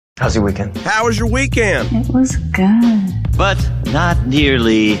How's your weekend? How was your weekend? It was good. But not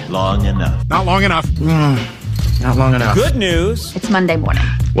nearly long enough. Not long enough. Not long enough. Good news. It's Monday morning.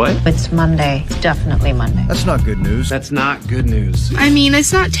 What? It's Monday. It's definitely Monday. That's not good news. That's not good news. I mean,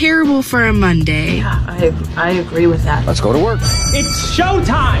 it's not terrible for a Monday. Yeah, I agree with that. Let's go to work. It's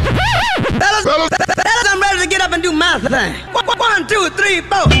showtime. Fellas, I'm ready to get up and do my thing. 1, 2, 3,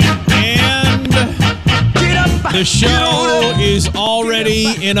 4. And the show is already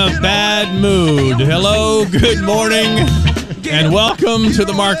in a bad mood. Hello, good morning, and welcome to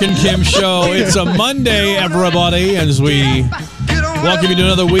the Marc and Kim Show. It's a Monday, everybody, as we welcome you to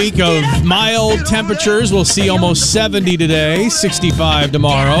another week of mild temperatures. We'll see almost 70 today, 65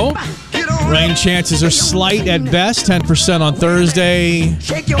 tomorrow. Rain chances are slight at best, 10% on Thursday,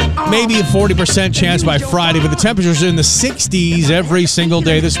 maybe a 40% chance by Friday, but the temperatures are in the 60s every single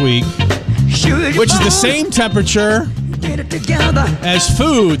day this week, which is the same temperature as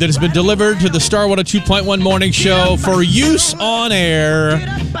food that has been delivered to the Star 102.1 Morning Show for use on air,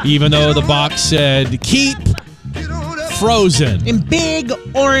 even though the box said, keep frozen. In big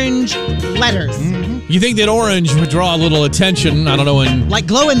orange letters. Mm-hmm. You think that orange would draw a little attention, I don't know, in... Like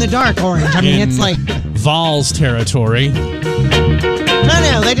glow-in-the-dark orange. I mean, it's like... Val's territory.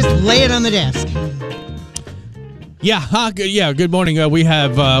 No, they just lay it on the desk. Yeah, good morning. We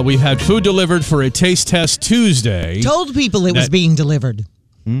had food delivered for a Taste Test Tuesday. Told people it was being delivered.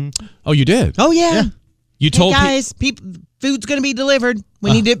 Oh, you did? Oh, yeah. You told guys, food's going to be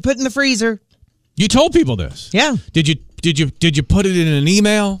We need it put in the freezer. You told people this? Yeah. Did you put it in an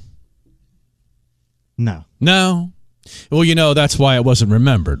email? No. Well, you know that's why it wasn't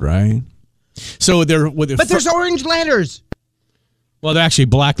remembered, right? So but there's orange letters. Well, they're actually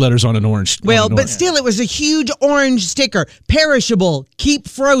black letters on an orange. But still, it was a huge orange sticker. Perishable. Keep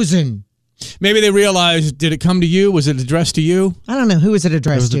frozen. Maybe they realized. Did it come to you? Was it addressed to you? I don't know. Who was it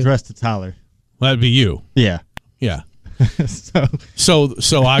addressed to? It was addressed to Tyler. Well, that'd be you. Yeah. So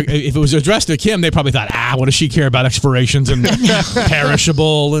if it was addressed to Kim, they probably thought, what does she care about expirations and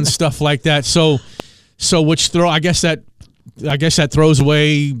perishable and stuff like that? So I guess that throws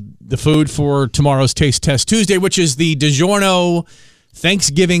away the food for tomorrow's Taste Test Tuesday, which is the DiGiorno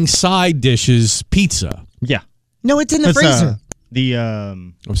Thanksgiving side dishes pizza. Yeah. No, it's in the freezer.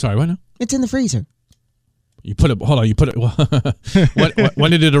 I'm sorry, what now? It's in the freezer. You put it.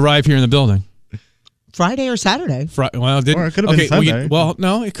 When did it arrive here in the building? Friday or Saturday. Or it could have been Sunday.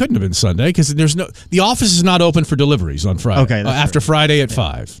 No, it couldn't have been Sunday because the office is not open for deliveries on Friday. Okay, after true. Friday at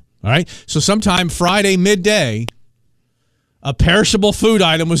 5. All right. So sometime Friday midday, a perishable food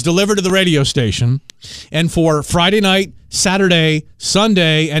item was delivered to the radio station, and for Friday night, Saturday,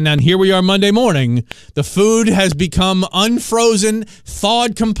 Sunday, and then here we are Monday morning, the food has become unfrozen,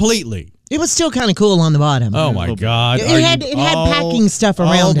 thawed completely. It was still kind of cool on the bottom. Oh, my God. It had packing stuff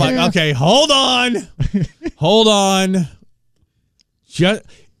around it. Okay, hold on. It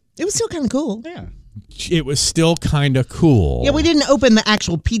was still kind of cool. Yeah. It was still kind of cool. Yeah, we didn't open the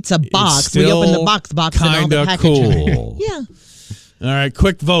actual pizza box. We opened the box and all the packaging. Cool. Yeah. All right,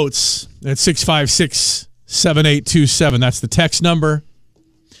 quick votes at 656-7827. That's the text number.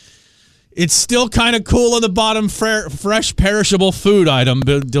 It's still kind of cool on the bottom, fresh, perishable food item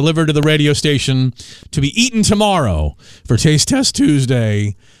delivered to the radio station to be eaten tomorrow for Taste Test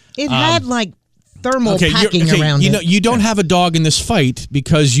Tuesday. It had thermal packing around it. You don't have a dog in this fight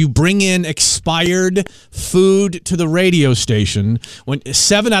because you bring in expired food to the radio station when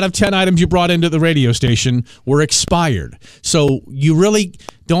 7 out of 10 items you brought into the radio station were expired. So you really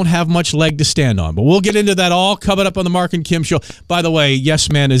don't have much leg to stand on. But we'll get into that all coming up on the Marc and Kim Show. By the way,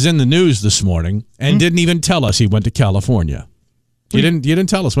 Yes Man is in the news this morning and didn't even tell us he went to California. You didn't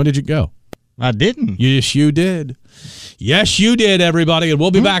tell us. When did you go? I didn't. Yes, you did. Yes, you did, everybody. And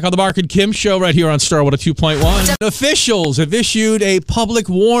we'll be back on the Marc and Kim Show right here on Star 102.1. Officials have issued a public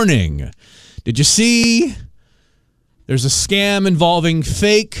warning. Did you see? There's a scam involving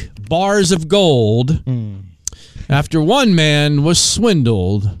fake bars of gold after one man was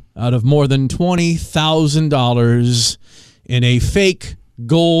swindled out of more than $20,000 in a fake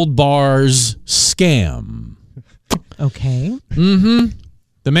gold bars scam. Okay. Mm-hmm.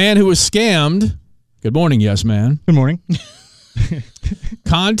 The man who was scammed, good morning, Yes Man. Good morning.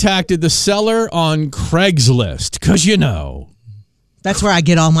 Contacted the seller on Craigslist, because that's where I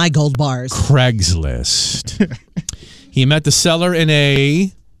get all my gold bars. Craigslist. He met the seller in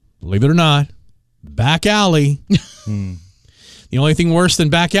a, believe it or not, back alley. The only thing worse than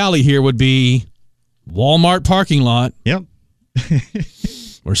back alley here would be Walmart parking lot. Yep.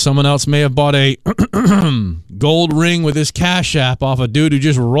 Where someone else may have bought a gold ring with his Cash App off a dude who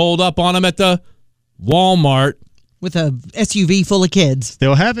just rolled up on him at the Walmart. with a SUV full of kids.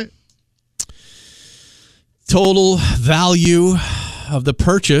 Still have it. Total value of the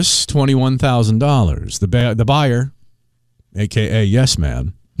purchase, $21,000. The buyer, a.k.a. Yes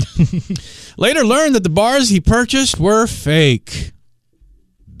Man, later learned that the bars he purchased were fake.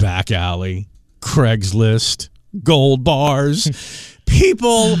 Back alley, Craigslist, gold bars.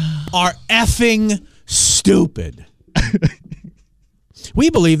 People are effing stupid. We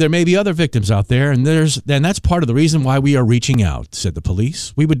believe there may be other victims out there, and that's part of the reason why we are reaching out, said the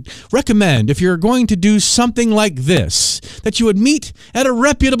police. We would recommend, if you're going to do something like this, that you would meet at a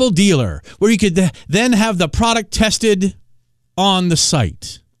reputable dealer where you could then have the product tested on the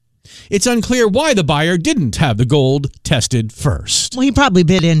site. It's unclear why the buyer didn't have the gold tested first. Well, he probably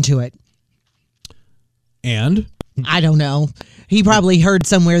bit into it. And? I don't know. He probably heard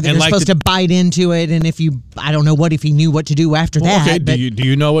somewhere that you're supposed to bite into it, and if he knew what to do after that. Okay, do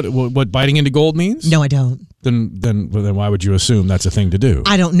you know what biting into gold means? No, I don't. Then why would you assume that's a thing to do?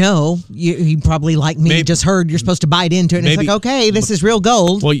 I don't know. He probably, like me, just heard you're supposed to bite into it, and it's like, okay, this is real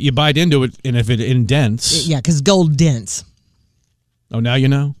gold. Well, you bite into it, and if it indents. Yeah, because gold dents. Oh, now you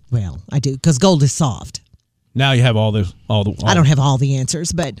know? Well, I do, because gold is soft. Now you have all the. I don't have all the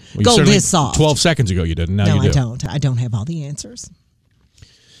answers, but gold is soft. 12 seconds ago you didn't. Now no, you do. I don't. I don't have all the answers.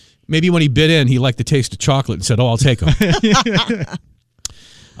 Maybe when he bit in, he liked the taste of chocolate and said, "Oh, I'll take them."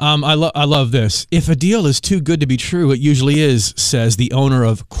 I love this. If a deal is too good to be true, it usually is, says the owner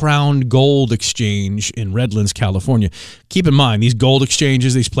of Crown Gold Exchange in Redlands, California. Keep in mind, these gold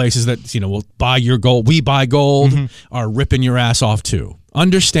exchanges, these places that will buy your gold, we buy gold, are ripping your ass off too.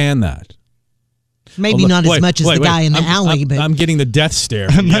 Understand that. Maybe not as much as the guy in the alley, but I'm getting the death stare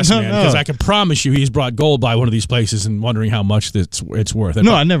from Yes Man, because I can promise you he's brought gold by one of these places and wondering how much it's worth.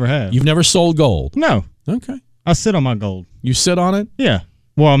 No, I never have. You've never sold gold? No. Okay. I sit on my gold. You sit on it? Yeah.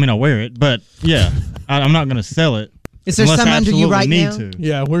 Well, I mean, I wear it, but yeah, I'm not going to sell it. Is there some under you right now?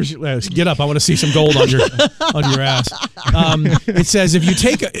 Yeah, get up. I want to see some gold on your ass. It says if you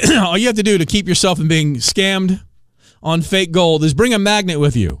take all you have to do to keep yourself from being scammed on fake gold is bring a magnet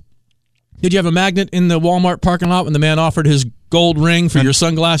with you. Did you have a magnet in the Walmart parking lot when the man offered his gold ring for your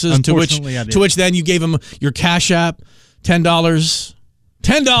sunglasses? To which then you gave him your Cash App,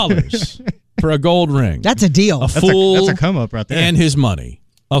 $10 for a gold ring. That's a deal. That's a come up right there. And his money.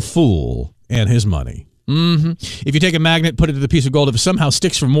 A fool and his money. Mm-hmm. If you take a magnet, put it to the piece of gold, if it somehow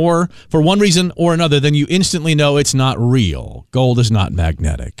sticks for one reason or another, then you instantly know it's not real. Gold is not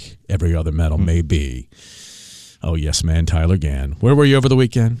magnetic. Every other metal may be. Oh, yes, man, Tyler Gann. Where were you over the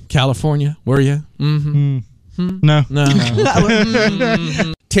weekend? California? Were you? Mm-hmm. No.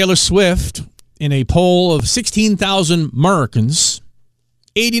 Mm-hmm. Taylor Swift, in a poll of 16,000 Americans,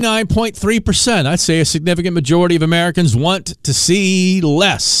 89.3%, I'd say a significant majority of Americans want to see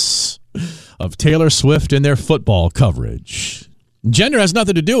less of Taylor Swift in their football coverage. Gender has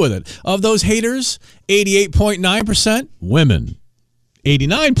nothing to do with it. Of those haters, 88.9% women,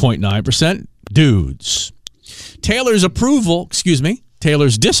 89.9% dudes. Taylor's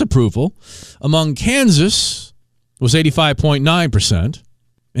disapproval among Kansas was 85.9%.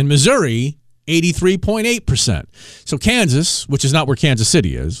 In Missouri, 83.8%. So Kansas, which is not where Kansas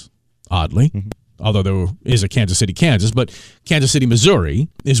City is, oddly, although there is a Kansas City, Kansas, but Kansas City, Missouri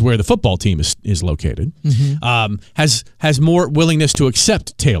is where the football team is located, has more willingness to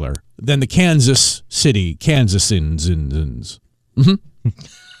accept Taylor than the Kansas City, Kansasins.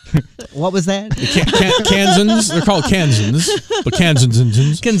 What was that? Kansans. They're called Kansans, but Kansans.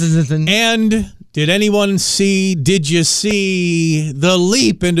 And did you see the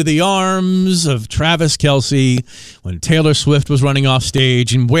leap into the arms of Travis Kelce when Taylor Swift was running off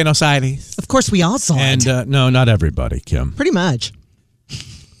stage in Buenos Aires? Of course, we all saw it. And no, not everybody, Kim. Pretty much.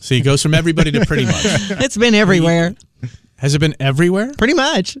 See, it goes from everybody to pretty much. It's been everywhere. Has it been everywhere? Pretty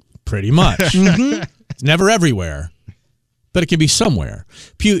much. Pretty much. It's never everywhere. But it can be somewhere.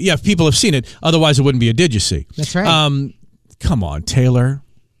 Yeah, people have seen it. Otherwise, it wouldn't be a did you see. That's right. Come on, Taylor.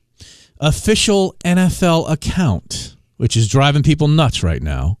 Official NFL account, which is driving people nuts right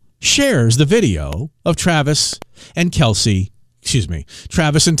now, shares the video of Travis and Taylor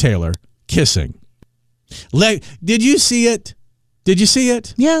kissing. Did you see it?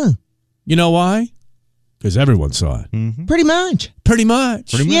 Yeah. You know why? Because everyone saw it. Mm-hmm. Pretty much.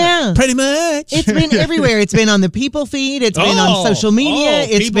 Yeah. Pretty much. It's been everywhere. It's been on the People feed. It's been on social media.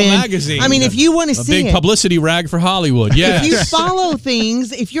 It's People been magazine. I mean, if you want to see a big publicity rag for Hollywood. Yes. If you follow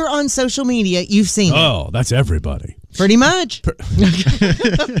things, if you're on social media, you've seen it. Oh, that's everybody. Pretty much.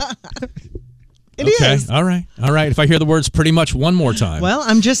 It is. All right. If I hear the words pretty much one more time. Well,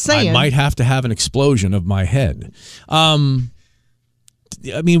 I'm just saying. I might have to have an explosion of my head.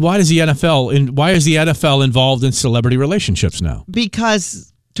 why is the NFL involved in celebrity relationships now?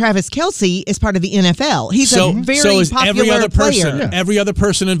 Because Travis Kelce is part of the NFL. He's a very is popular every other person, player. Every other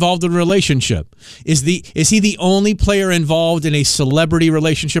person involved in a relationship. Is he the only player involved in a celebrity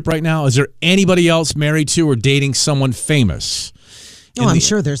relationship right now? Is there anybody else married to or dating someone famous? Oh, I'm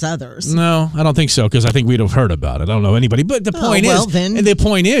sure there's others. No, I don't think so, because I think we'd have heard about it. I don't know anybody. But the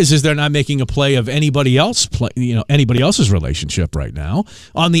point is they're not making a play of anybody else's relationship right now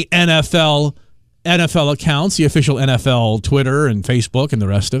on the NFL accounts, the official NFL Twitter and Facebook and the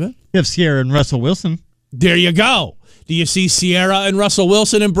rest of it. You have Sierra and Russell Wilson. There you go. Do you see Sierra and Russell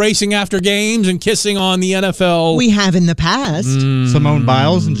Wilson embracing after games and kissing on the NFL? We have in the past. Simone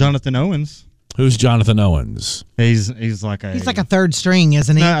Biles and Jonathan Owens. Who's Jonathan Owens? He's like a third string,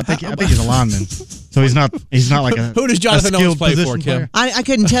 isn't he? No, I think he's a lineman. So he's not like a. Who does Jonathan Owens play for, Kim? I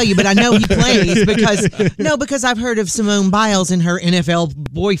couldn't tell you, but I know he plays because I've heard of Simone Biles and her NFL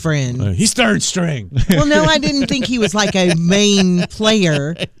boyfriend. He's third string. Well, no, I didn't think he was like a main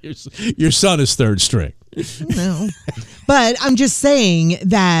player. Your son is third string. No, but I'm just saying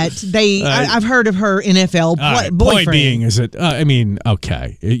that I've heard of her NFL boyfriend. Point being is that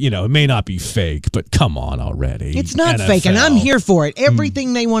okay, it may not be fake, but come on already. It's not NFL. fake, and I'm here for it.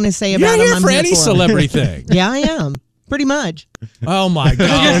 Everything they want to say about him, I'm for here any for celebrity thing. Yeah, I am. Pretty much. Oh my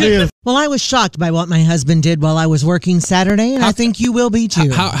God. Well, I was shocked by what my husband did while I was working Saturday, and I think you will be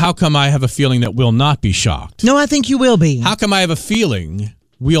too. How come I have a feeling that we'll not be shocked? No, I think you will be. How come I have a feeling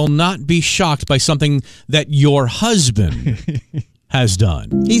we'll not be shocked by something that your husband has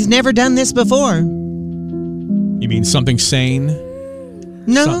done? He's never done this before. You mean something sane?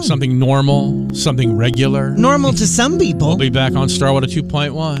 No. Something normal? Something regular? Normal to some people. We'll be back on Starwater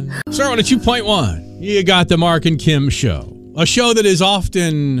 2.1. Starwater 2.1. You got the Marc and Kim Show. A show that is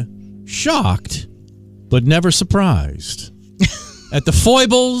often shocked, but never surprised. At the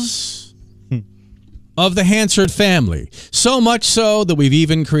foibles of the Hansard family. So much so that we've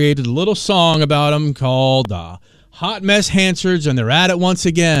even created a little song about them called Hot Mess Hansards, and they're at it once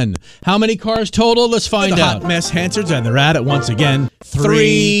again. How many cars total? Let's find out. Hot Mess Hansards, and they're at it once again.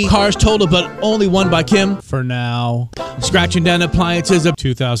 3 cars total, but only one by Kim for now. Scratching down appliances, a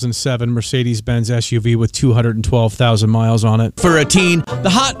 2007 Mercedes-Benz SUV with 212,000 miles on it. For a teen, the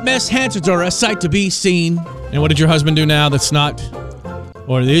Hot Mess Hansards are a sight to be seen. And what did your husband do now that's not,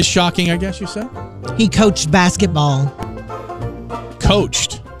 or it is shocking, I guess you said? He coached basketball.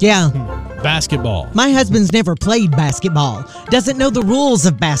 Coached? Yeah. Basketball. My husband's never played basketball. Doesn't know the rules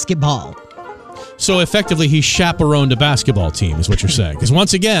of basketball. So effectively, he chaperoned a basketball team, is what you're saying. Because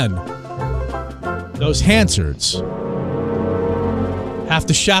once again, those Hansards have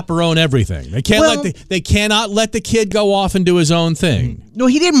to chaperone everything. They can't they cannot let the kid go off and do his own thing. No,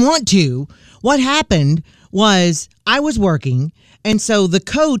 he didn't want to. What happened was I was working, and so the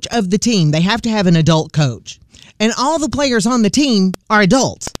coach of the team, they have to have an adult coach. And all the players on the team are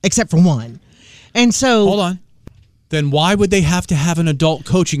adults, except for one. And so... Hold on. Then why would they have to have an adult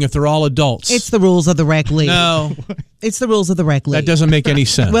coaching if they're all adults? It's the rules of the rec league. No. It's the rules of the rec league. That doesn't make any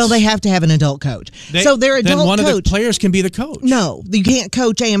sense. Well, they have to have an adult coach. So their adult coach... Then one of the players can be the coach. No, you can't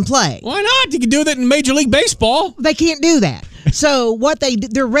coach and play. Why not? You can do that in Major League Baseball. They can't do that. So what they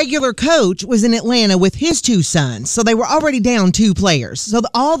did, their regular coach was in Atlanta with his 2 sons. So they were already down 2 players. So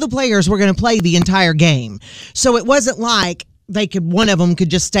all the players were going to play the entire game. So it wasn't like one of them could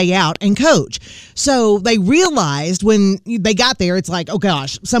just stay out and coach. So they realized when they got there, it's like, oh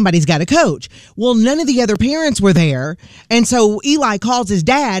gosh, somebody's got to coach. Well, none of the other parents were there. And so Eli calls his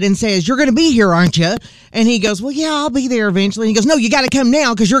dad and says, you're going to be here, aren't you? And he goes, well, yeah, I'll be there eventually. And he goes, no, you got to come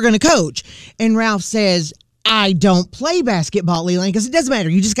now because you're going to coach. And Ralph says, I don't play basketball, Leland, because it doesn't matter.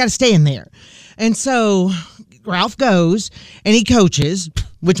 You just got to stand there. And so Ralph goes and he coaches,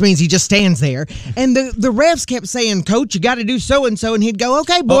 which means he just stands there. And the refs kept saying, Coach, you got to do so-and-so. And he'd go,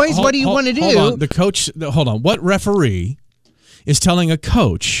 okay, boys, what do you want to do? Hold on. The coach, hold on. What referee is telling a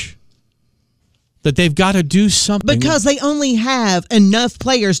coach that they've got to do something? Because they only have enough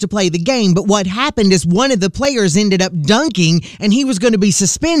players to play the game. But what happened is one of the players ended up dunking, and he was going to be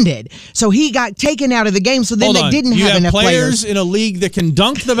suspended. So he got taken out of the game, so then they didn't have enough players. In a league that can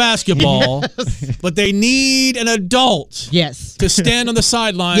dunk the basketball, but they need an adult to stand on the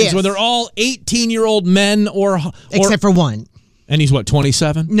sidelines where they're all 18-year-old men or except for one. And he's what,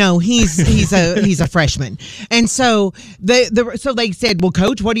 27? No, he's a freshman. And so they said, well,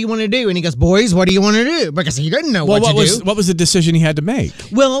 Coach, what do you want to do? And he goes, boys, what do you want to do? Because he didn't know what to do. What was the decision he had to make?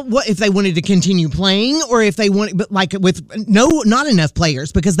 Well, what if they wanted to continue playing, or if they wanted, but like with not enough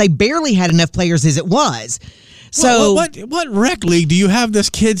players, because they barely had enough players as it was. So what rec league do you have this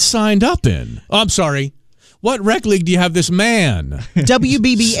kid signed up in? Oh, I'm sorry. What rec league do you have this man?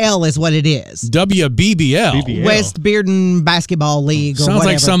 WBBL is what it is. WBBL. West Bearden Basketball League or Sounds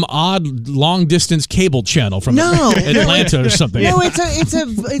whatever. like some odd long-distance cable channel from Atlanta or something. No, it's a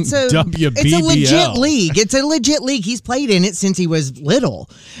WBBL. It's a legit league. It's a legit league. He's played in it since he was little.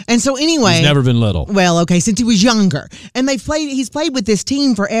 And so anyway, He's never been little. Well, okay, since he was younger. And he's played with this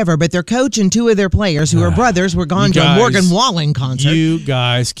team forever, but their coach and two of their players who are brothers were gone to a Morgan Wallen concert. You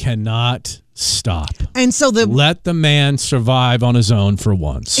guys cannot stop. And so let the man survive on his own for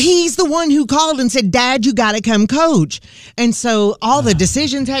once. He's the one who called and said, Dad, you got to come coach. And so all the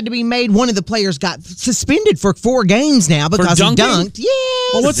decisions had to be made. One of the players got suspended for 4 games now because he dunked. Yeah.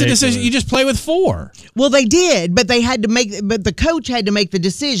 Well, what's the decision? You just play with 4. Well, they did, but the coach had to make the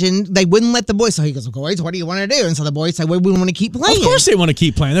decision. They wouldn't let the boys. So he goes, boys, what do you want to do? And so the boys said, well, we want to keep playing. Of course they want to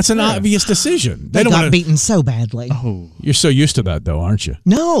keep playing. That's an obvious decision. They got beaten so badly. Oh, you're so used to that, though, aren't you?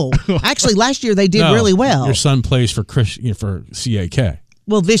 No. Actually, last year they did really well. Your son plays for CAK.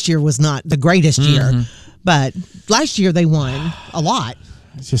 Well, this year was not the greatest year, but last year they won a lot.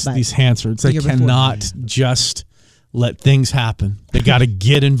 It's just these Hansards. They cannot just let things happen. They got to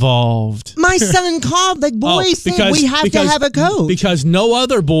get involved. My son called. The boys said we have to have a coach. Because no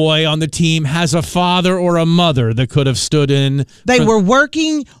other boy on the team has a father or a mother that could have stood in. They were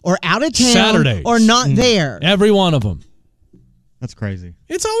working or out of town Saturdays. or not there. Every one of them. That's crazy.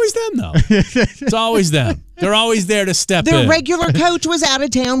 It's always them, though. It's always them. They're always there to step in. Their regular coach was out of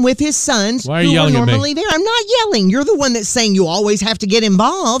town with his sons. Why are you yelling who were normally at me? there. I'm not yelling. You're the one that's saying you always have to get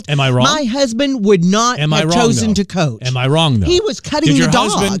involved. Am I wrong? My husband would not have chosen to coach. Am I wrong, though? He was cutting the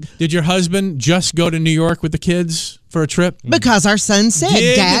dog. Did your husband just go to New York with the kids for a trip? Because our son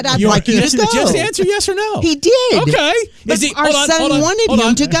said, Dad, I'd like you to go. Just answer yes or no. He did. Okay. But our son wanted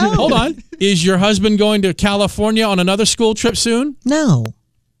him to go. Hold on. Is your husband going to California on another school trip soon? No.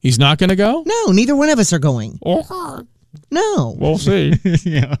 He's not going to go? No, neither one of us are going. No. We'll see.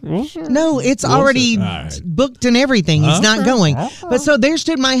 Yeah. No, it's already booked and everything. He's not going. But so there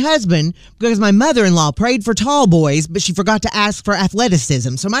stood my husband because my mother-in-law prayed for tall boys, but she forgot to ask for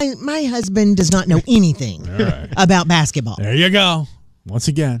athleticism. So my husband does not know anything about basketball. There you go. Once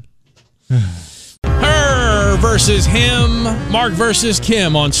again. Her versus him. Mark versus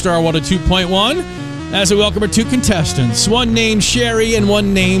Kim on Star 102.1. As we welcome our 2 contestants, one named Sherry and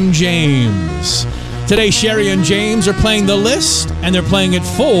one named James. Today, Sherry and James are playing the list, and they're playing it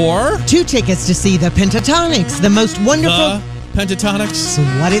for 2 tickets to see the Pentatonics, the most wonderful. The Pentatonics?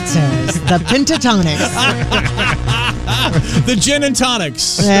 That's what it says. The Pentatonics. The Gin and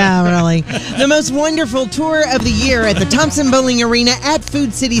Tonics. Yeah, really. The most wonderful tour of the year at the Thompson Bowling Arena at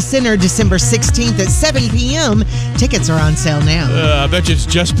Food City Center, December 16th at 7 p.m. Tickets are on sale now. I bet you it's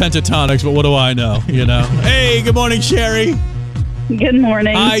just Pentatonics, but what do I know? You know. Hey, good morning, Sherry. Good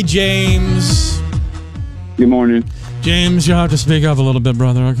morning. Hi, James. Good morning. James, you'll have to speak up a little bit,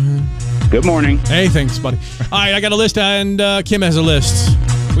 brother, okay? Good morning. Hey, thanks, buddy. All right, I got a list, and Kim has a list.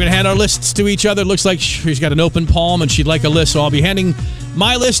 We're going to hand our lists to each other. It looks like she's got an open palm, and she'd like a list, so I'll be handing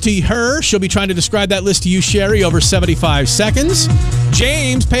my list to her. She'll be trying to describe that list to you, Sherry, over 75 seconds.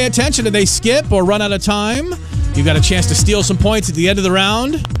 James, pay attention. Did they skip or run out of time? You've got a chance to steal some points at the end of the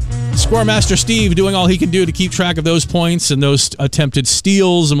round. Scoremaster Steve doing all he can do to keep track of those points and those attempted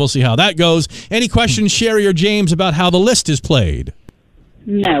steals, and we'll see how that goes. Any questions, Sherry or James, about how the list is played?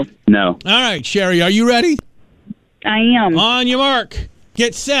 No. No. All right, Sherry, are you ready? I am. On your mark.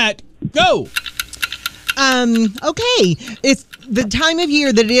 Get set. Go. Okay. It's the time of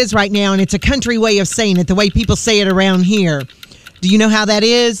year that it is right now, and it's a country way of saying it, the way people say it around here. Do you know how that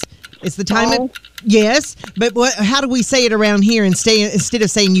is? It's the time of... Yes, but how do we say it around here instead of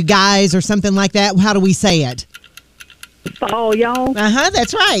saying you guys or something like that? How do we say it? Fall, y'all.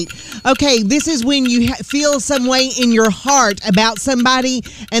 That's right. Okay, this is when you feel some way in your heart about somebody,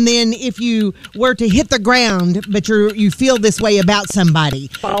 and then if you were to hit the ground, but you feel this way about somebody.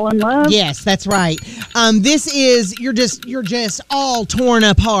 Fall in love. Yes, that's right. This is you're just all torn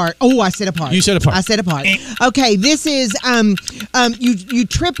apart. Oh, I said apart. You said apart. I said apart. Okay, this is you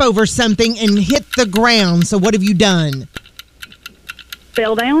trip over something and hit the ground. So what have you done?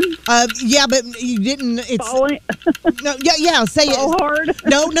 Fell down? Yeah, but you didn't. It's falling. No, yeah. Say it. So hard.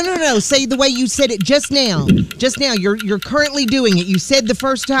 No. Say the way you said it just now. Just now. You're currently doing it. You said the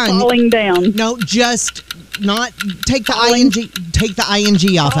first time. Falling down. No, just not take the ing. Take the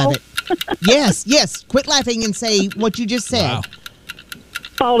ing off of it. Yes. Quit laughing and say what you just said. Wow.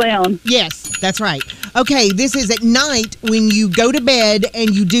 Fall down. Yes, that's right. Okay, this is at night when you go to bed and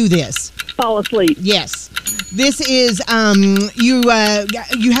you do this. Fall asleep. Yes. This is you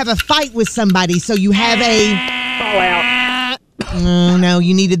have a fight with somebody, so you have a fall out. No,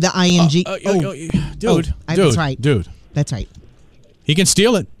 you needed the ing. Dude. That's right. Dude. That's right. He can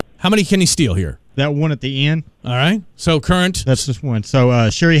steal it. How many can he steal here? That one at the end. All right. So current. That's just one. So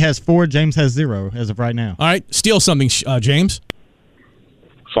Sherry has 4. James has 0 as of right now. All right. Steal something, James.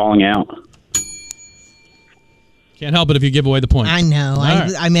 Falling out. Can't help it if you give away the point. I know.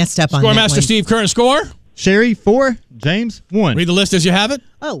 right. I messed up on that Scoremaster one. Steve, current score? Sherry 4. James 1. Read the list as you have it.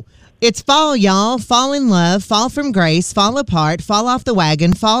 Oh, it's fall, y'all. Fall in love, fall from grace, fall apart, fall off the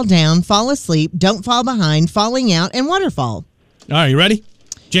wagon, fall down, fall asleep, don't fall behind, falling out, and waterfall. All right. You ready?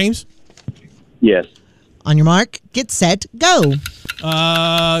 James? Yes. On your mark, get set, go.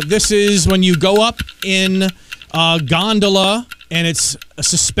 This is when you go up in a gondola and it's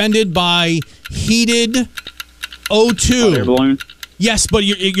suspended by heated O2. Hot air balloon. Yes, but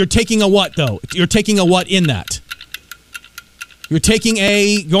you're taking a what, though? You're taking a what in that? You're taking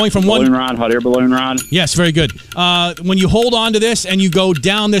going from Balloon one... ride, hot air balloon ride. Yes, very good. When you hold on to this and you go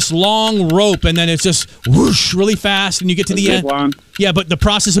down this long rope and then it's just whoosh really fast and you get to the Zip end. line. Yeah, but the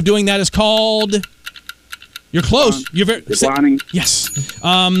process of doing that is called... You're close. You're very... Zip lining. Yes.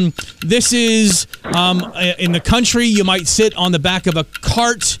 This is in the country. You might sit on the back of a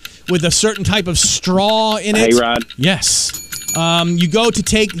cart with a certain type of straw in it. Hayride. Yes. You go to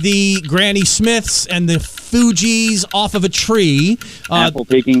take the Granny Smiths and the Fugees off of a tree. Apple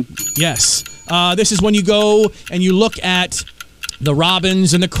picking. Yes. This is when you go and you look at the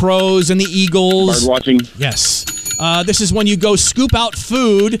robins and the crows and the eagles. Bird watching. Yes. This is when you go scoop out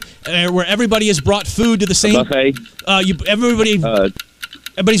food where everybody has brought food to the same... Buffet.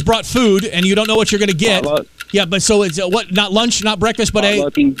 Everybody's brought food and you don't know what you're going to get. Potluck. Yeah, but so it's what? Not lunch, not breakfast, but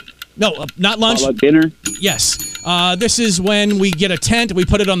not lunch. Potluck dinner. Yes. This is when we get a tent. We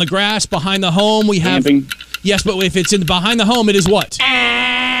put it on the grass behind the home. We have... Camping. Yes, but if it's behind the home, it is what?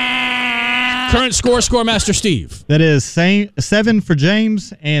 Current score, Scoremaster Steve. That is 7 for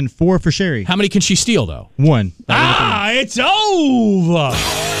James and 4 for Sherry. How many can she steal, though? 1. It's over. Go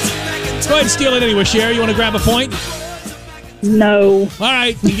ahead and steal it anyway, Sherry. You want to grab a point? No. All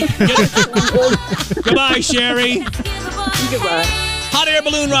right. Goodbye, Sherry. Goodbye. Hot air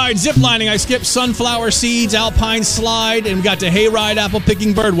balloon ride, zip lining. I skipped sunflower seeds, alpine slide, and got to hayride, apple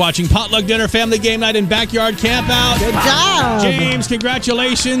picking, bird watching, potluck dinner, family game night, and backyard camp out. Good job. James,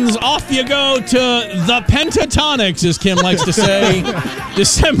 congratulations. Off you go to the Pentatonics, as Kim likes to say,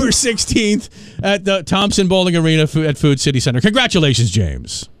 December 16th at the Thompson Bowling Arena at Food City Center. Congratulations,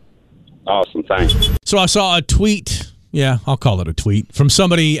 James. Awesome. Thanks. So I saw a tweet. Yeah, I'll call it a tweet from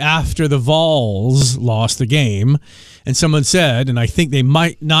somebody after the Vols lost the game. And someone said, and I think they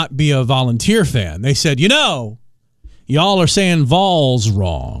might not be a Volunteer fan, they said, y'all are saying Vols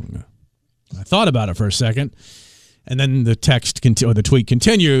wrong. I thought about it for a second. And then the the tweet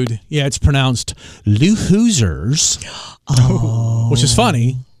continued. Yeah, it's pronounced Lou-Hoosers, which is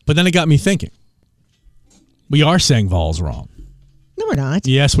funny. But then it got me thinking. We are saying Vols wrong. No, we're not.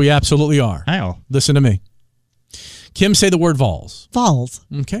 Yes, we absolutely are. How? Listen to me. Kim, say the word Vols. Vols.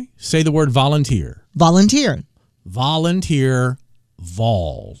 Okay. Say the word volunteer. Volunteer. Volunteer,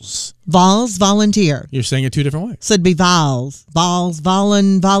 Vols. Vols, volunteer. You're saying it two different ways. So it'd be vols. Vols,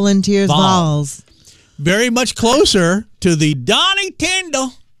 volunteers, vols. Very much closer to the Donnie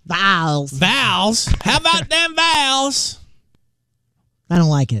Tyndall. Vols. Vowels. How about them vowels? I don't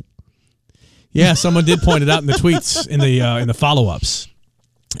like it. Yeah, someone did point it out in the tweets in the follow-ups.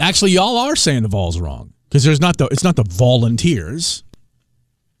 Actually, y'all are saying the Vols wrong because it's not the volunteers.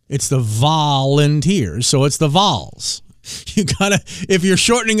 It's the volunteers, so it's the Vols. You gotta, if you're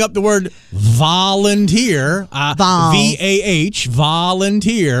shortening up the word volunteer, VAH,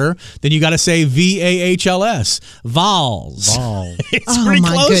 volunteer, then you gotta say VAHLS, Vols. It's pretty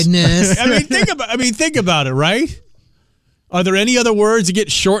close. Oh my goodness! think about it, right? Are there any other words that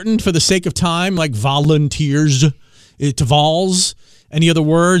get shortened for the sake of time, like volunteers to Vols? Any other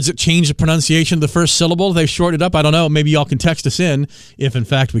words that change the pronunciation of the first syllable? They've shortened it up. I don't know. Maybe y'all can text us in if, in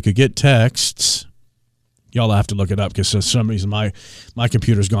fact, we could get texts. Y'all have to look it up because for some reason my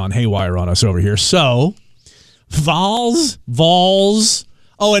computer's gone haywire on us over here. So, Vols.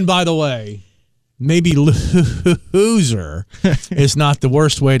 Oh, and by the way, maybe loser is not the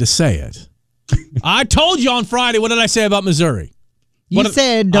worst way to say it. I told you on Friday. What did I say about Missouri? You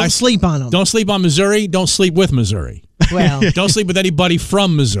said don't sleep on them. Don't sleep on Missouri. Don't sleep with Missouri. Well, don't sleep with anybody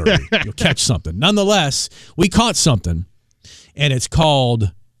from Missouri. You'll catch something. Nonetheless, we caught something, and it's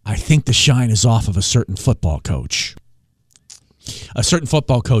called, I think the shine is off of a certain football coach. A certain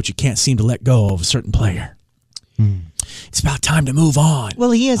football coach you can't seem to let go of a certain player. It's about time to move on.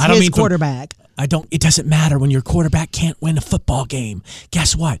 Well, he is his quarterback. It doesn't matter when your quarterback can't win a football game.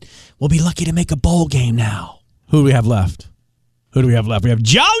 Guess what? We'll be lucky to make a bowl game now. Who do we have left? We have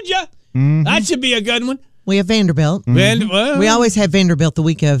Georgia. That should be a good one. We have Vanderbilt. Well, We always have Vanderbilt the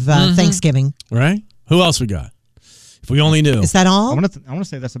week of Thanksgiving. right? Who else we got? If we only knew. Is that all? I want to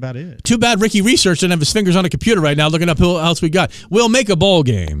say that's about it. Too bad Ricky Research doesn't have his fingers on a computer right now looking up who else we got. We'll make a bowl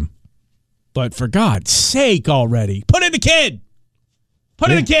game. But for God's sake already, put in the kid.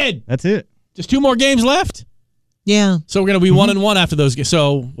 Put in the kid. That's it. Just 2 more games left. Yeah. So we're going to be 1-1 after those games.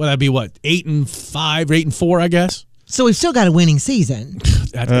 So would that be what? 8-5, 8-4, I guess? So we've still got a winning season.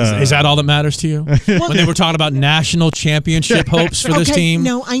 Is that all that matters to you? When they were talking about national championship hopes for this team?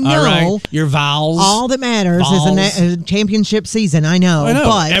 No, I know. All right. Your vowels. All that matters is a championship season. I know.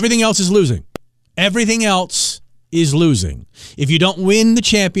 But everything else is losing. Everything else is losing. If you don't win the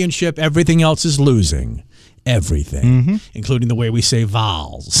championship, everything else is losing. Everything, including the way we say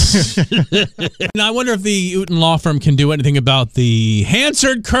vowels. Now, I wonder if the Uten Law Firm can do anything about the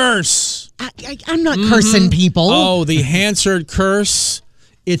Hansard curse. I'm not cursing people. Oh, the Hansard curse.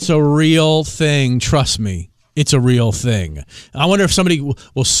 It's a real thing. Trust me. It's a real thing. I wonder if somebody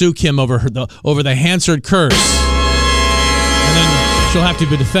will sue Kim over the Hansard curse. And then she'll have to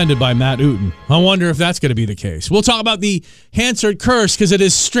be defended by Matt Uten. I wonder if that's going to be the case. We'll talk about the Hansard curse because it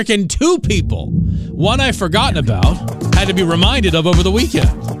has stricken 2 people. One I've forgotten about, had to be reminded of over the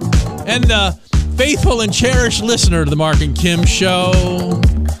weekend. And faithful and cherished listener to the Marc and Kim Show.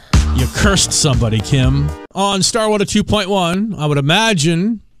 You cursed somebody, Kim. On Star 102.1, I would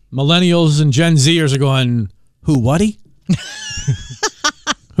imagine millennials and Gen Zers are going, who, whatty?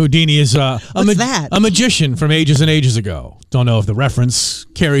 Houdini is a magician from ages and ages ago. Don't know if the reference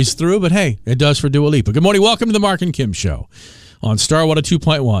carries through, but hey, it does for Dua Lipa. Good morning. Welcome to the Marc and Kim Show on Star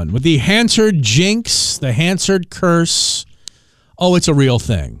 102.1 with the Hansard jinx, the Hansard curse. Oh, it's a real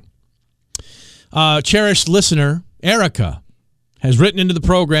thing. Cherished listener, Erica, has written into the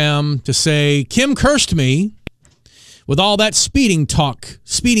program to say, Kim cursed me with all that speeding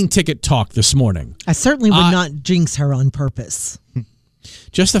ticket talk this morning. I certainly would not jinx her on purpose.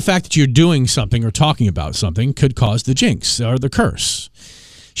 Just the fact that you're doing something or talking about something could cause the jinx or the curse.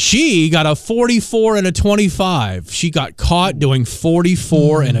 She got a 44 and a 25. She got caught doing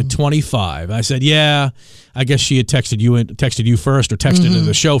 44 and a 25. I said, yeah, I guess she had texted you first or texted into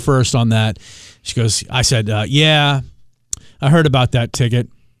the show first on that. She goes, I said, yeah, I heard about that ticket.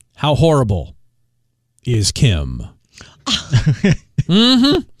 How horrible is Kim?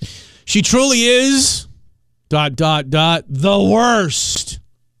 She truly is ... the worst.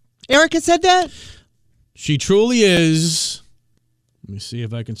 Erica said that? She truly is. Let me see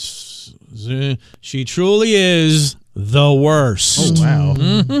if I can. She truly is the worst. Oh,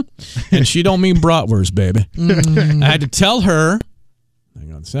 wow. And she don't mean bratwurst, baby. I had to tell her.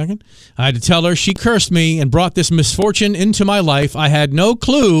 Hang on a second. I had to tell her she cursed me and brought this misfortune into my life. I had no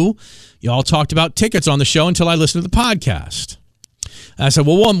clue. Y'all talked about tickets on the show until I listened to the podcast. I said,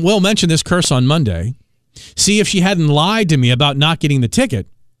 well, we'll mention this curse on Monday. See, if she hadn't lied to me about not getting the ticket,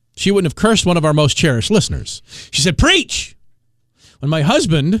 she wouldn't have cursed one of our most cherished listeners. She said, preach! When my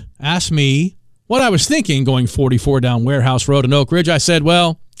husband asked me what I was thinking going 44 down Warehouse Road in Oak Ridge, I said,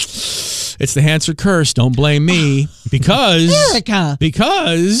 well, it's the Hansard curse. Don't blame me. Because, Erica.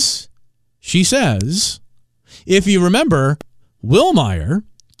 Because she says, if you remember, Willmeyer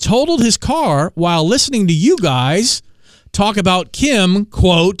totaled his car while listening to you guys talk about Kim,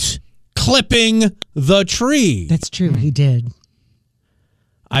 quote, clipping the tree. That's true. He did.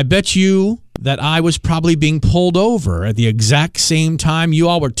 I bet you that I was probably being pulled over at the exact same time you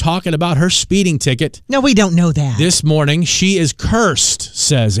all were talking about her speeding ticket. No, we don't know that. This morning, she is cursed,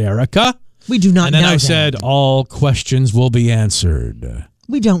 says Erica. We do not know that. And then I said, all questions will be answered.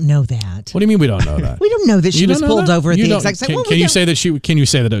 We don't know that. What do you mean we don't know that? We don't know that she was pulled over at the exact same time. Can you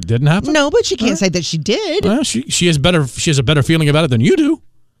say that it didn't happen? No, but she can't say that she did. Well, she has a better feeling about it than you do.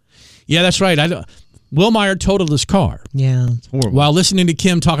 Yeah, that's right. Willmeyer totaled his car. Yeah. It's horrible. While listening to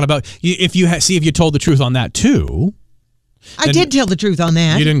Kim talking about if you told the truth on that too. I did tell the truth on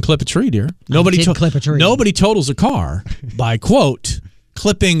that. You didn't clip a tree, dear. I did clip a tree. Nobody totals a car by, quote,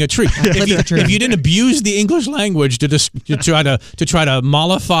 clipping a tree. If you didn't abuse the English language to try to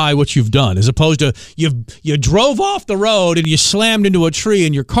mollify what you've done, as opposed to you drove off the road and you slammed into a tree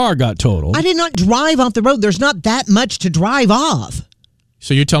and your car got totaled. I did not drive off the road. There's not that much to drive off.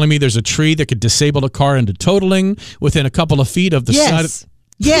 So you're telling me there's a tree that could disable a car into totaling within a couple of feet of the side of...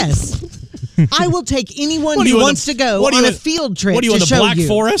 Yes. I will take anyone who wants to go on a field trip to show you. What are you, in the Black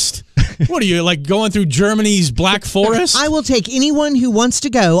Forest? What are you, like going through Germany's Black Forest? I will take anyone who wants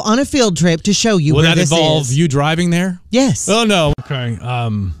to go on a field trip to show you where this is. Will that involve you driving there? Yes. Oh, no. Okay.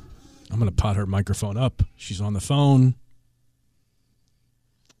 I'm going to pot her microphone up. She's on the phone.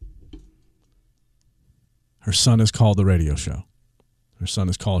 Her son has called the radio show. Her son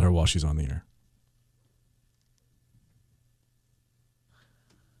has called her while she's on the air.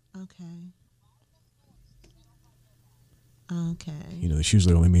 Okay. You know, this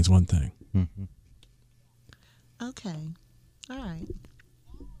usually only means one thing. Mm-hmm. Okay. All right.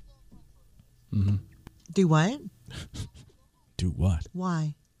 Mm-hmm. Do what? Do what?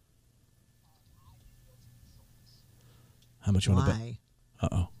 Why? How much you want to bet? Why?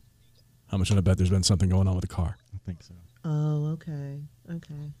 Uh-oh. How much you want to bet there's been something going on with the car? I think so. Oh, okay.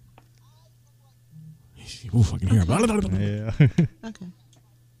 Okay. Oof, I can hear him. Yeah. Okay.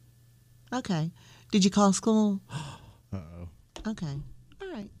 Okay. Did you call school? Uh-oh. Okay.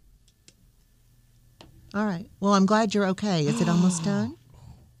 All right. All right. Well, I'm glad you're okay. Is it almost done?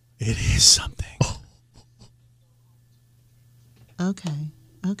 It is something. Okay.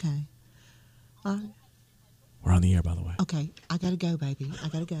 Okay. All right. We're on the air, by the way. Okay. I got to go, baby. I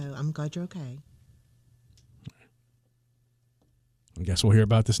got to go. I'm glad you're okay. I guess we'll hear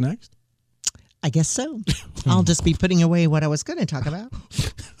about this next. I guess so. I'll just be putting away what I was going to talk about.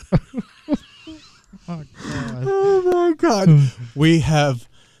 Oh, my God. We have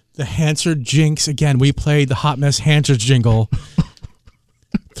the Hansard jinx again. We played the Hot Mess Hansards jingle.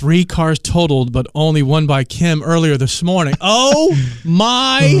 3 cars totaled, but only one by Kim earlier this morning. Oh,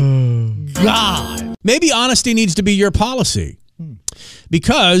 my God. Maybe honesty needs to be your policy.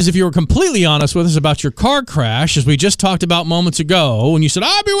 Because if you were completely honest with us about your car crash, as we just talked about moments ago, and you said,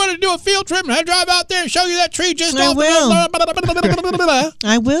 I'll be willing to do a field trip and I'll drive out there and show you that tree just off the road.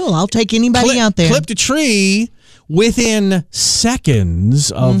 I will. I'll take anybody out there. Clipped a tree within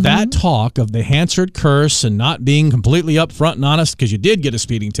seconds of that talk of the Hansard curse and not being completely upfront and honest because you did get a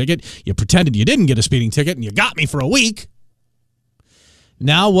speeding ticket. You pretended you didn't get a speeding ticket and you got me for a week.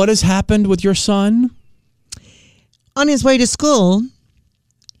 Now what has happened with your son? On his way to school,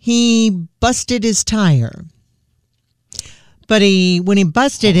 he busted his tire. But when he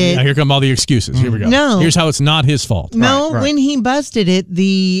busted it... Now here come all the excuses. Here we go. No. Here's how it's not his fault. No, when he busted it,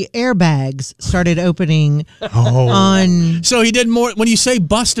 the airbags started opening on... So he did more... When you say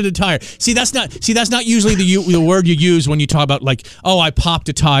busted a tire... See, that's not usually the word you use when you talk about like, oh, I popped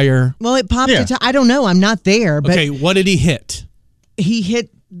a tire. Well, it popped a tire. I don't know. I'm not there. But okay, what did he hit? He hit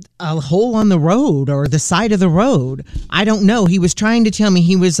a hole on the road or the side of the road. I don't know. He was trying to tell me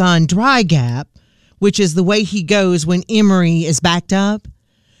he was on Dry Gap, which is the way he goes when Emory is backed up.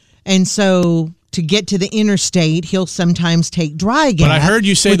 And so to get to the interstate, he'll sometimes take Dry Gap. But I heard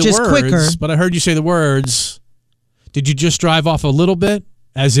you say which the is words. quicker. But I heard you say the words. Did you just drive off a little bit,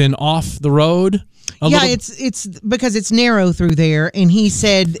 as in off the road? It's because it's narrow through there, and he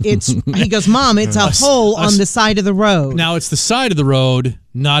said he goes, Mom, it's a hole on the side of the road. Now it's the side of the road,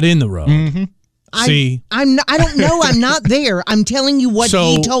 not in the road. Mm-hmm. See, I don't know. I'm not there. I'm telling you what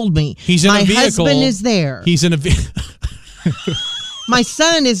he told me. He's in My a vehicle. husband is there. He's in a vehicle. My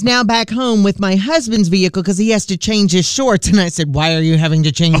son is now back home with my husband's vehicle because he has to change his shorts. And I said, why are you having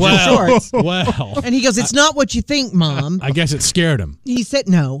to change your shorts? Well. And he goes, it's not what you think, Mom. I guess it scared him. He said,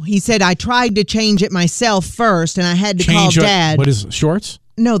 no. He said, I tried to change it myself first, and I had to call Dad. What is shorts?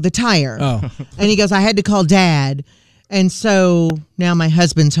 No, the tire. Oh. And he goes, I had to call Dad. And so now my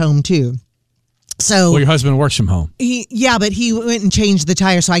husband's home, too. So, well, your husband works from home. But he went and changed the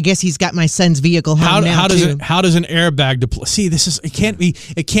tire, so I guess he's got my son's vehicle home now too. How does an airbag deploy? See,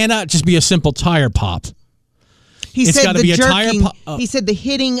 it cannot just be a simple tire pop. He It's said gotta the be a tire jerking. pop. He said the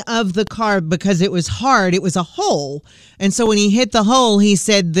hitting of the car, because it was hard, it was a hole, and so when he hit the hole, he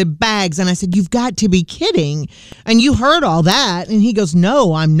said the bags, and I said, you've got to be kidding, and you heard all that, and he goes,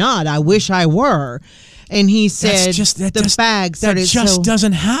 no, I'm not. I wish I were, and he said the bags started. That just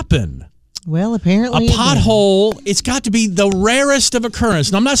doesn't happen. Well, apparently a pothole, it's got to be the rarest of occurrence.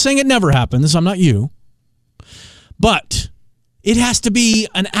 And I'm not saying it never happens. I'm not you. But it has to be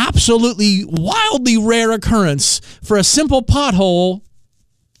an absolutely wildly rare occurrence for a simple pothole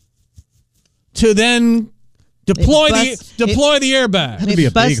to then deploy the airbag.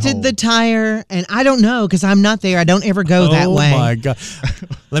 It busted the tire, and I don't know because I'm not there. I don't ever go that way. Oh, my God.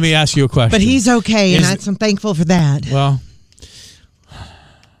 Let me ask you a question. But he's okay, and I'm thankful for that. Well,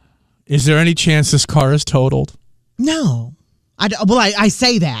 is there any chance this car is totaled? No. I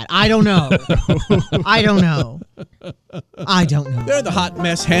say that. I don't know. I don't know. They're the Hot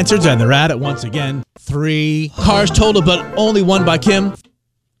Mess Hansards, and they're at it once again. 3 cars totaled, but only one by Kim.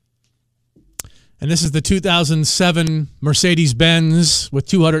 And this is the 2007 Mercedes-Benz with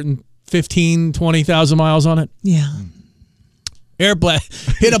 20,000 miles on it. Yeah.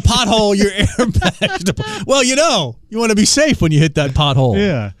 Airbag. Hit a pothole, your airbag. Well, you want to be safe when you hit that pothole.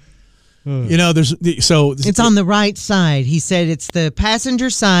 Yeah. You know, it's on the right side. He said it's the passenger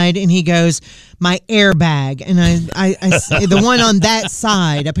side, and he goes, my airbag, and I the one on that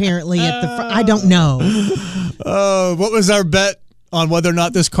side apparently at the front. I don't know. What was our bet on whether or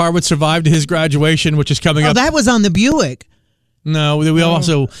not this car would survive to his graduation, which is coming up? That was on the Buick. No,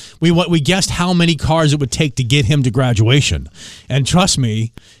 we guessed how many cars it would take to get him to graduation, and trust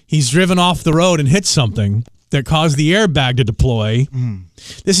me, he's driven off the road and hit something that caused the airbag to deploy.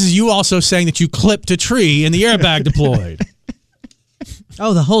 This is you also saying that you clipped a tree and the airbag deployed.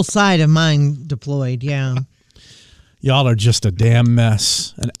 Oh, the whole side of mine deployed, yeah. Y'all are just a damn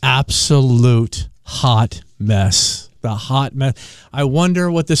mess. An absolute hot mess. The hot mess. I wonder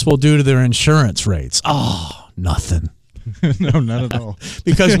what this will do to their insurance rates. Oh, nothing. No, not at all.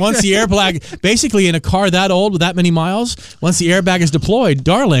 Because once the airbag, basically in a car that old with that many miles, once the airbag is deployed,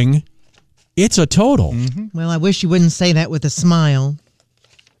 darling, it's a total. Well, I wish you wouldn't say that with a smile.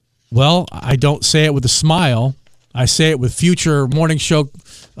 Well, I don't say it with a smile. I say it with future morning show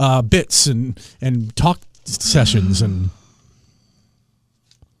bits and talk sessions. And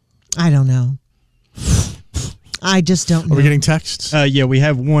I don't know. I just don't know. Are we getting texts? Yeah, we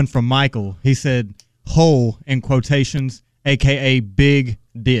have one from Michael. He said, hole in quotations, a.k.a. big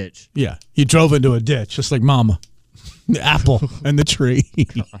ditch. Yeah, he drove into a ditch, just like Mama. The apple and the tree.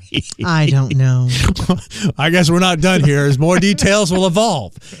 I don't know. I guess we're not done here, as more details will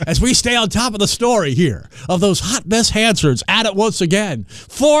evolve. As we stay on top of the story here of those hot mess Hansards at it once again.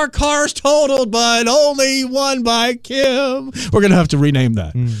 4 cars totaled, but only 1 by Kim. We're going to have to rename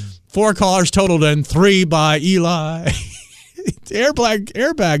that. 4 cars totaled and 3 by Eli.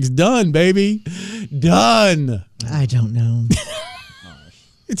 Airbag's done, baby. Done. I don't know.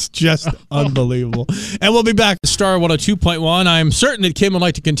 It's just unbelievable. And we'll be back to Star 102.1. I'm certain that Kim would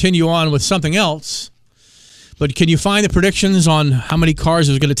like to continue on with something else. But can you find the predictions on how many cars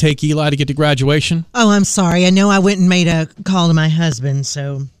it was going to take Eli to get to graduation? Oh, I'm sorry. I know I went and made a call to my husband,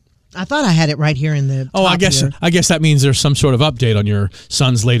 so I thought I had it right here in the top I guess that means there's some sort of update on your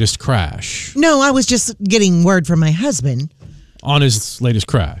son's latest crash. No, I was just getting word from my husband. On his latest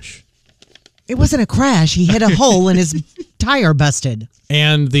crash. It wasn't a crash. He hit a hole and his tire busted.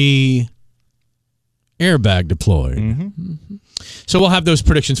 And the airbag deployed. So we'll have those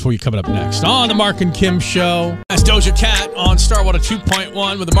predictions for you coming up next on the Marc and Kim Show. That's Doja Cat on Star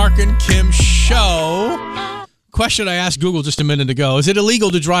 102.1 with the Marc and Kim Show. Question I asked Google just a minute ago. Is it illegal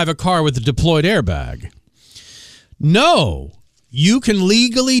to drive a car with a deployed airbag? No. You can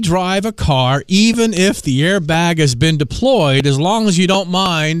legally drive a car even if the airbag has been deployed, as long as you don't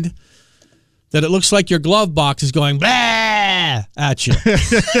mind that it looks like your glove box is going blah at you.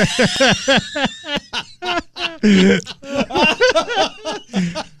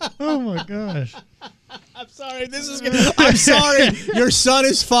 Oh my gosh. I'm sorry. I'm sorry. Your son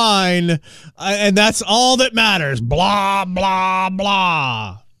is fine, and that's all that matters. Blah blah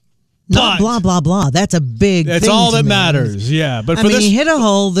blah. Not blah blah blah. That's a big. That's thing all to that me. matters. Yeah, but he hit a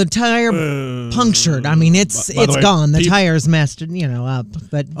hole. The tire punctured. I mean, it's gone. The tire's messed, up.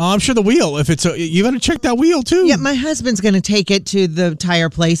 But I'm sure the wheel. If it's you better check that wheel too. Yeah, my husband's going to take it to the tire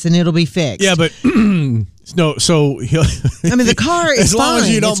place and it'll be fixed. Yeah, but no. So he'll. I mean, the car is as long fine. as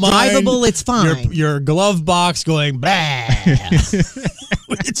you don't it's mind drivable. It's fine. Your glove box going blah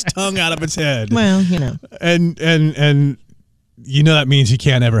with its tongue out of its head. Well, and. That means he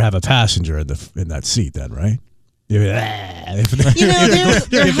can't ever have a passenger in that seat then, right? If the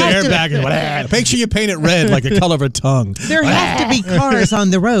airbag is make sure you paint it red like the color of a tongue. There have to be cars on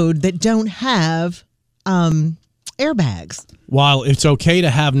the road that don't have airbags. While it's okay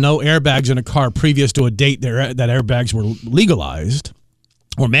to have no airbags in a car previous to a date that airbags were legalized,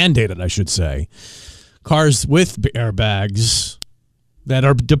 or mandated, I should say, cars with airbags that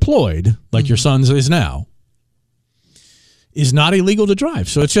are deployed, like your son's is now, is not illegal to drive.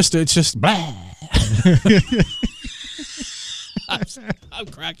 So it's just blah. I'm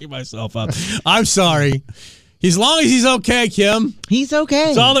cracking myself up. I'm sorry. As long as he's okay, Kim. He's okay.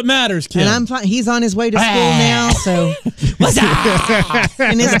 That's all that matters, Kim. And I'm fine. He's on his way to school now, so. What's that?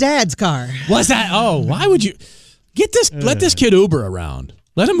 In his dad's car. What's that? Oh, why would you get this? Let this kid Uber around.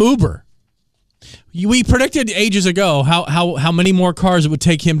 Let him Uber. We predicted ages ago how many more cars it would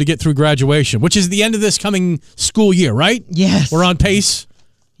take him to get through graduation, which is the end of this coming school year, right? Yes. We're on pace?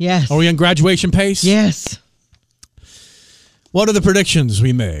 Yes. Are we on graduation pace? Yes. What are the predictions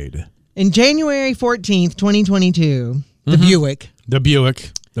we made? In January 14th, 2022, the Buick. The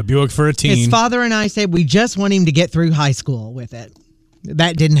Buick for a teen. His father and I said we just want him to get through high school with it.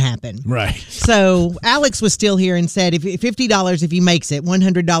 That didn't happen. Right. So Alex was still here and said if $50 if he makes it,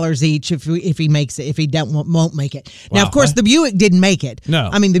 $100 each if he makes it, if he won't make it. Now, of course, the Buick didn't make it. No.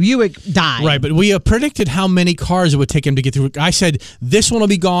 I mean, the Buick died. Right, but we predicted how many cars it would take him to get through. I said this one will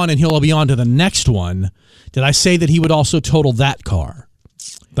be gone and he'll be on to the next one. Did I say that he would also total that car?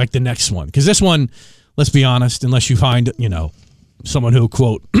 Like the next one? Because this one, let's be honest, unless you find, someone who,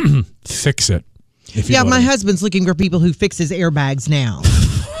 quote, fix it. Yeah, my husband's looking for people who fixes airbags now.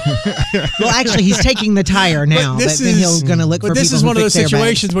 Well, actually, he's taking the tire now. But then he's going to look for people who fix airbags. But this is one of those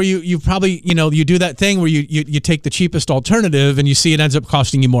situations where you probably, you do that thing where you take the cheapest alternative and you see it ends up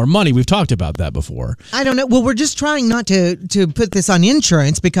costing you more money. We've talked about that before. I don't know. Well, we're just trying not to put this on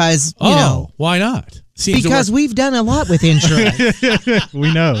insurance because, why not? Because we've done a lot with insurance.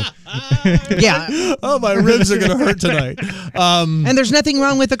 We know. Yeah. Oh, my ribs are going to hurt tonight. And there's nothing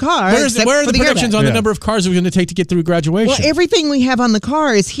wrong with the car. Where are the predictions on the number of cars we're going to take to get through graduation? Well, everything we have on the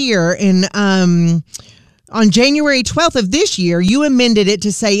car is here. And on January 12th of this year, you amended it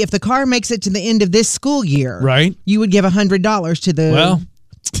to say if the car makes it to the end of this school year, right, you would give $100 to the... Well,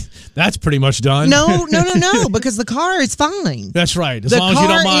 that's pretty much done. No, because the car is fine. That's right. As long as you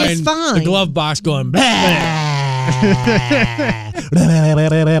don't mind the glove box going blah. That's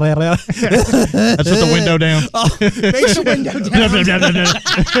with the window down. Makes the window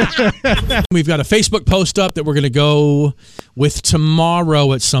down. We've got a Facebook post up that we're going to go with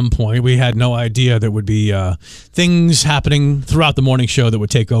tomorrow at some point. We had no idea there would be things happening throughout the morning show that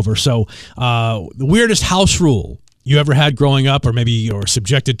would take over. So the weirdest house rule you ever had growing up, or maybe you were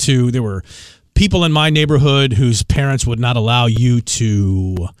subjected to. There were people in my neighborhood whose parents would not allow you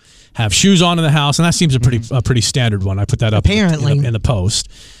to have shoes on in the house, and that seems a pretty standard one. I put that up apparently in the post.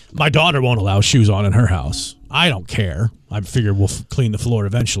 My daughter won't allow shoes on in her house. I don't care. I figure we'll clean the floor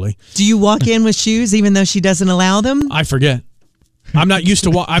eventually. Do you walk in with shoes even though she doesn't allow them? I forget. I'm not used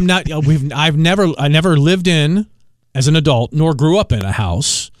to. I never lived in as an adult, nor grew up in a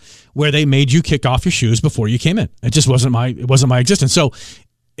house where they made you kick off your shoes before you came in. It just wasn't my existence. So,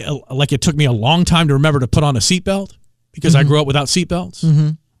 like, it took me a long time to remember to put on a seatbelt because I grew up without seatbelts.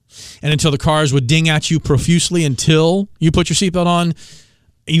 Mm-hmm. And until the cars would ding at you profusely until you put your seatbelt on.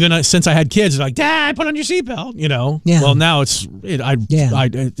 Even since I had kids, they're like, Dad, put on your seatbelt. Yeah. Well, now we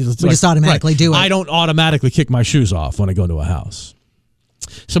just automatically do it. I don't automatically kick my shoes off when I go into a house.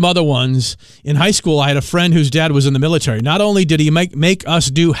 Some other ones. In high school, I had a friend whose dad was in the military. Not only did he make us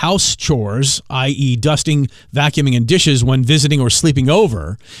do house chores, i.e. dusting, vacuuming, and dishes when visiting or sleeping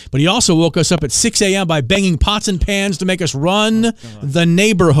over, but he also woke us up at 6 a.m. by banging pots and pans to make us run the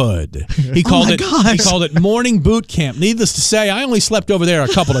neighborhood. He called it morning boot camp. Needless to say, I only slept over there a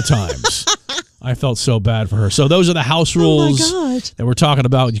couple of times. I felt so bad for her. So those are the house rules that we're talking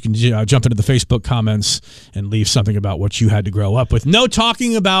about. You can jump into the Facebook comments and leave something about what you had to grow up with. No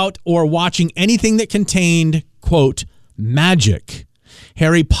talking about or watching anything that contained, quote, magic.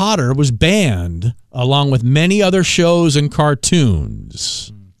 Harry Potter was banned along with many other shows and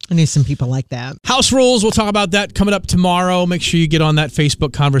cartoons. I knew some people like that. House rules, we'll talk about that coming up tomorrow. Make sure you get on that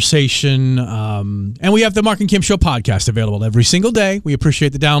Facebook conversation. And we have the Marc and Kim Show podcast available every single day. We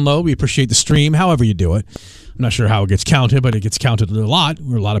appreciate the download. We appreciate the stream, however you do it. I'm not sure how it gets counted, but it gets counted a lot.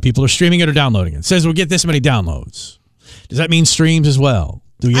 Where a lot of people are streaming it or downloading it. It says we'll get this many downloads. Does that mean streams as well?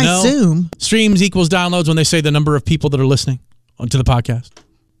 Do you know? I assume. Streams equals downloads when they say the number of people that are listening to the podcast?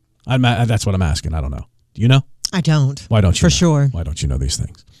 That's what I'm asking. I don't know. Do you know? I don't. Why don't you? For sure. Why don't you know these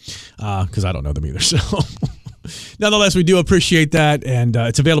things? Because I don't know them either. So, nonetheless, we do appreciate that, and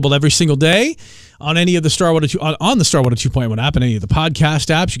it's available every single day on any of the Star 102 on the Star 102.1 app and any of the podcast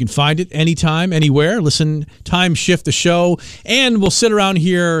apps. You can find it anytime, anywhere. Listen, time shift the show, and we'll sit around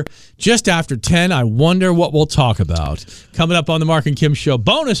here just after 10. I wonder what we'll talk about. Coming up on the Marc and Kim Show,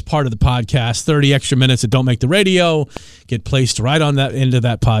 bonus part of the podcast, 30 extra minutes that don't make the radio, get placed right on that end of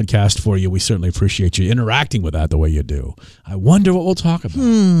that podcast for you. We certainly appreciate you interacting with that the way you do. I wonder what we'll talk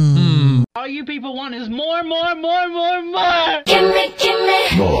about. All you people want is more. Give me.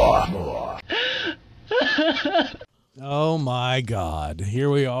 More. Oh my God. Here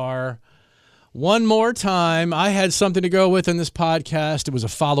we are. One more time. I had something to go with in this podcast. It was a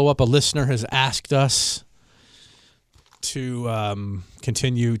follow-up. A listener has asked us to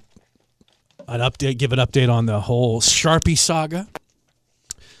continue give an update on the whole Sharpie saga.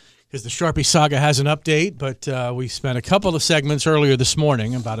 Because the Sharpie saga has an update, but we spent a couple of segments earlier this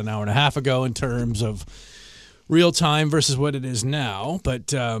morning, about an hour and a half ago, in terms of real time versus what it is now.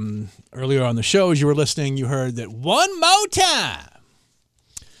 But earlier on the show, as you were listening, you heard that one more time,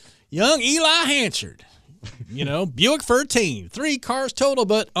 young Eli Hansard, Buick 13, 3 cars total,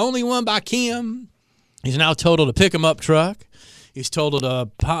 but only one by Kim. He's now totaled a pick-em-up truck. He's totaled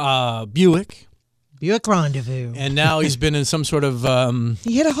a Buick. Buick Rendezvous. And now he's been in some sort of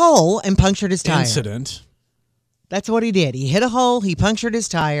he hit a hole and punctured his tire. Incident. That's what he did. He hit a hole. He punctured his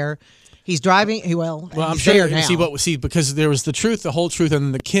tire. He's driving. I'm he's sure. there now. Because there was the truth, the whole truth, and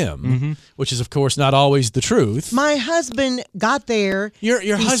then the Kim, which is of course not always the truth. My husband got there. Your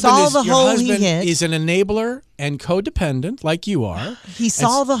he husband saw is the your hole husband he hit. is an enabler and codependent, like you are. He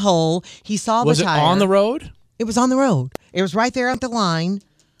saw the hole. He saw the tire. Was it on the road? It was on the road. It was right there at the line.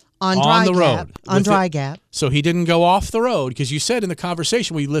 On Dry Gap. So he didn't go off the road because you said in the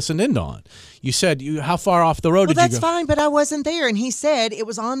conversation we listened in on, you said, how far off the road did you go? Well, that's fine, but I wasn't there. And he said, it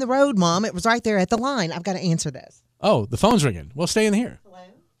was on the road, Mom. It was right there at the line. I've got to answer this. Oh, the phone's ringing. Well, stay in here. Hello?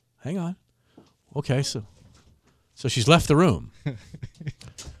 Hang on. Okay, so she's left the room. This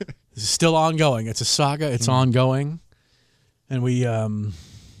is still ongoing. It's a saga. It's ongoing. And we, I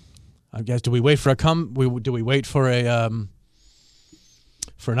guess, do we wait for do we wait for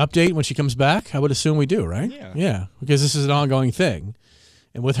for an update when she comes back? I would assume we do, right? Yeah, because this is an ongoing thing.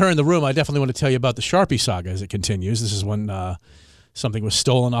 And with her in the room, I definitely want to tell you about the Sharpie saga as it continues. This is when something was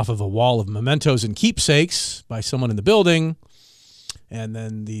stolen off of a wall of mementos and keepsakes by someone in the building. And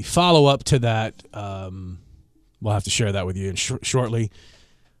then the follow-up to that, we'll have to share that with you shortly.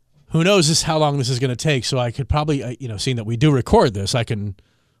 Who knows how long this is going to take, so I could probably, seeing that we do record this,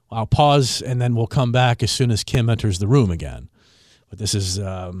 I'll pause and then we'll come back as soon as Kim enters the room again. But this is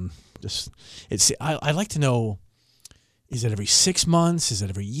I'd like to know, is it every 6 months? Is it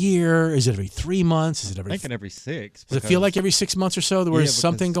every year? Is it every 3 months? Is it every? I think every 6. Does it feel like every 6 months or so there was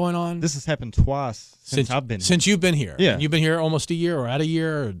something going on? This has happened twice since I've been here. Since you've been here? Yeah. You've been here almost a year or at a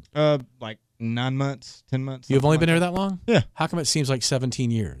year? Like 9 months, 10 months. You've only been here that long? Yeah. How come it seems like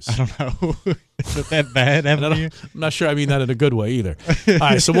 17 years? I don't know. Is it that bad? I'm not sure I mean that in a good way either. All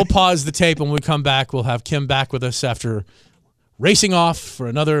right, so we'll pause the tape, and when we come back, we'll have Kim back with us after racing off for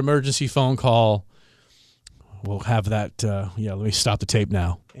another emergency phone call. We'll have that. Let me stop the tape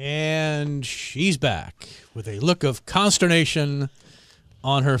now. And she's back with a look of consternation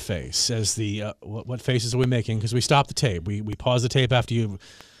on her face. As the what faces are we making? Because we stopped the tape. We paused the tape after you.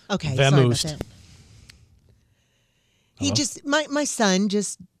 Okay, vamoosed. sorry about that. He just my son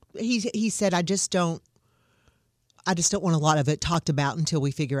just he said I just don't want a lot of it talked about until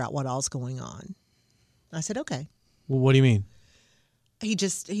we figure out what all's going on. I said okay. Well, what do you mean? He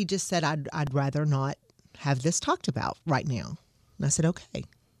just said I'd rather not have this talked about right now. And I said okay.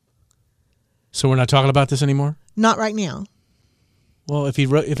 So we're not talking about this anymore? Not right now. Well, if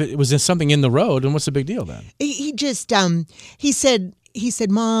it was something in the road, then what's the big deal then? He just he said,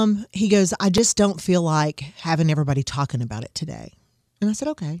 Mom, he goes, I just don't feel like having everybody talking about it today. And I said,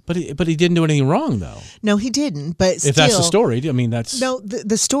 okay. But he didn't do anything wrong, though. No, he didn't. But if that's the story, I mean, that's... No,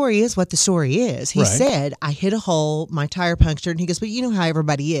 the story is what the story is. He said, I hit a hole, my tire punctured. And he goes, but you know how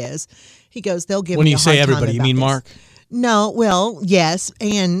everybody is. He goes, they'll give me a hard time. When you say everybody, you mean this. Mark? No, well, yes.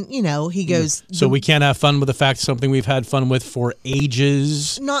 And, he goes... So we can't have fun with the fact something we've had fun with for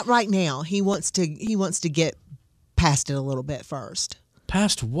ages? Not right now. He wants to get past it a little bit first.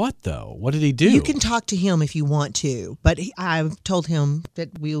 Past what, though? What did he do? You can talk to him if you want to, but I've told him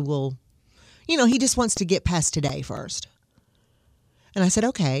that we will, he just wants to get past today first. And I said,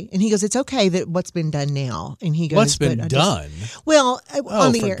 okay. And he goes, it's okay that what's been done now. And he goes, what's been done?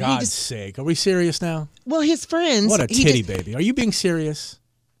 On the for air. God's sake. Are we serious now? Well, his friends. What a titty baby. Are you being serious?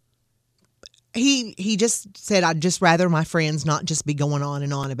 He just said, I'd just rather my friends not just be going on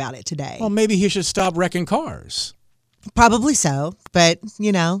and on about it today. Well, maybe he should stop wrecking cars. Probably so. But,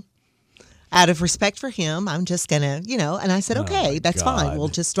 out of respect for him, I'm just going to, and I said, okay, that's fine. We'll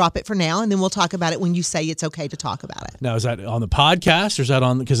just drop it for now, and then we'll talk about it when you say it's okay to talk about it. Now, is that on the podcast, or is that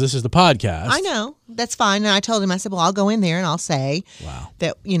on, because this is the podcast? I know. That's fine. And I told him, I said, well, I'll go in there and I'll say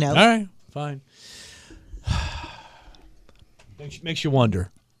that, All right, fine. Makes you wonder.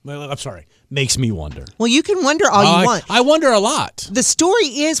 I'm sorry. Makes me wonder. Well, you can wonder all you want. I wonder a lot. The story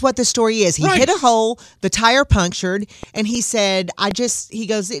is what the story is. He hit a hole, the tire punctured, and he said, he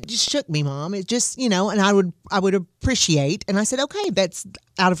goes, it just shook me, Mom. It just, and I would appreciate. And I said, okay, that's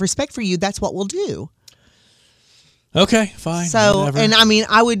out of respect for you. That's what we'll do. Okay, fine. So, whatever. and I mean,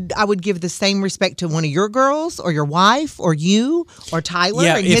 I would give the same respect to one of your girls or your wife or you or Tyler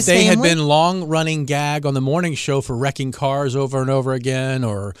and his family. If they had been long-running gag on the morning show for wrecking cars over and over again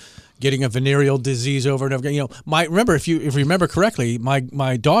or getting a venereal disease over and over again. Remember, if you remember correctly,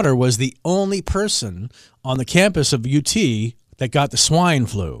 my daughter was the only person on the campus of UT that got the swine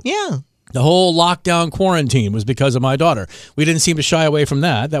flu. Yeah. The whole lockdown quarantine was because of my daughter. We didn't seem to shy away from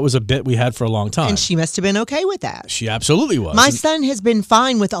that. That was a bit we had for a long time. And she must have been okay with that. She absolutely was. My son has been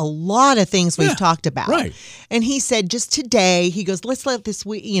fine with a lot of things we've talked about. Right. And he said just today, he goes, let's let this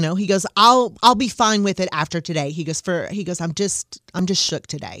week, he goes, I'll be fine with it after today. He goes, I'm just shook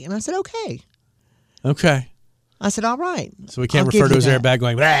today. And I said, okay. Okay. I said, all right. So we can't refer to his airbag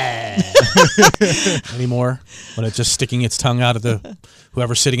going anymore when it's just sticking its tongue out of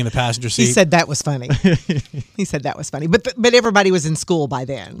whoever's sitting in the passenger seat. He said that was funny. But everybody was in school by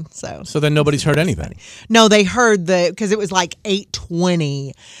then. So then nobody's heard anything. No, they heard because it was like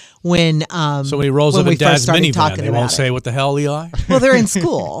 8:20 when so when he rolls up in Dad's minivan, they won't say what the hell, Eli? Well, they're in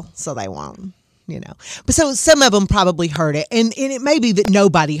school, so they won't. But so some of them probably heard it, and it may be that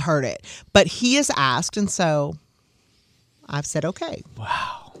nobody heard it, but he has asked, and so I've said okay.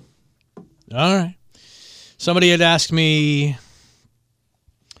 Wow. All right. Somebody had asked me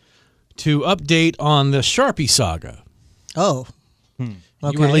to update on the Sharpie saga. Oh. Okay.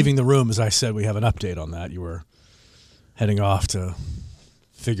 You were leaving the room as I said we have an update on that. You were heading off to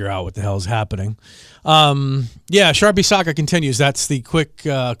figure out what the hell is happening. Sharpie saga continues. That's the quick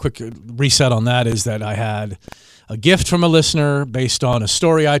reset on that is that I had a gift from a listener based on a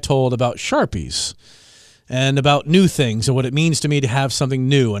story I told about Sharpies and about new things and what it means to me to have something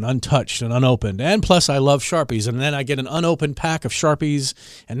new and untouched and unopened. And plus, I love Sharpies. And then I get an unopened pack of Sharpies,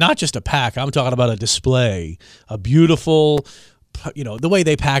 and not just a pack. I'm talking about a display, a beautiful, the way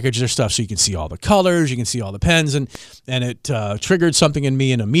they package their stuff so you can see all the colors, you can see all the pens. And it triggered something in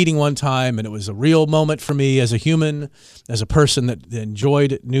me in a meeting one time, and it was a real moment for me as a human, as a person that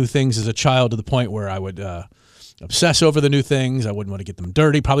enjoyed new things as a child to the point where I would obsess over the new things. I wouldn't want to get them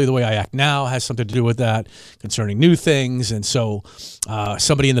dirty. Probably the way I act now has something to do with that concerning new things. And so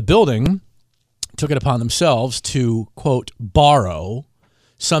somebody in the building took it upon themselves to, quote, borrow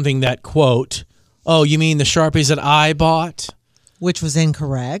something that, quote, oh, you mean the Sharpies that I bought? Which was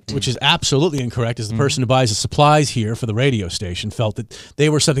incorrect. Which is absolutely incorrect, as the person who buys the supplies here for the radio station felt that they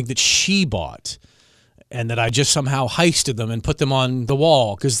were something that she bought. And that I just somehow heisted them and put them on the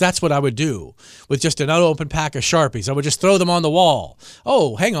wall, because that's what I would do with just an unopened pack of Sharpies. I would just throw them on the wall.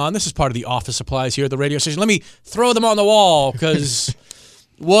 Oh, hang on, this is part of the office supplies here at the radio station. Let me throw them on the wall, because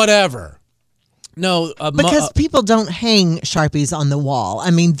whatever. No, because people don't hang Sharpies on the wall.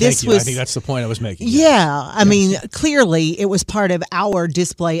 I mean, this was. I think that's the point I was making. Yeah, I mean, clearly it was part of our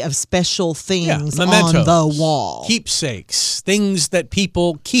display of special things on the wall. Keepsakes, things that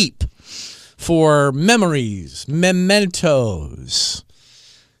people keep. For memories, mementos,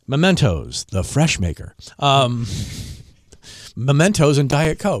 the fresh maker, mementos and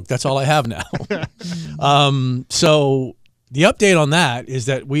Diet Coke. That's all I have now. So the update on that is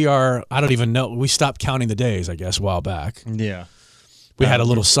that I don't even know. We stopped counting the days, I guess, a while back. Yeah. We had a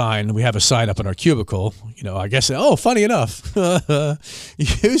little sign. We have a sign up in our cubicle. I guess, funny enough,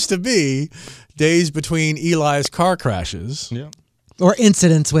 it used to be days between Eli's car crashes. Yeah. Or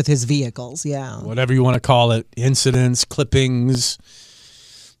incidents with his vehicles, yeah. Whatever you want to call it. Incidents, clippings,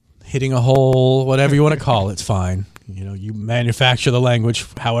 hitting a hole, whatever you want to call it, it's fine. You manufacture the language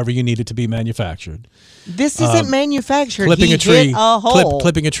however you need it to be manufactured. This isn't manufactured. Clipping a tree. Hit a hole.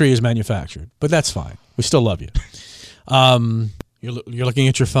 Clipping a tree is manufactured, but that's fine. We still love you. You're looking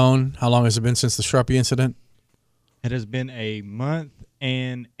at your phone. How long has it been since the Sharpie incident? It has been a month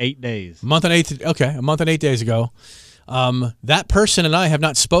and 8 days. A month and 8 days ago. That person and I have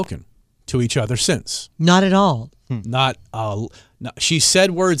not spoken to each other since. Not at all. She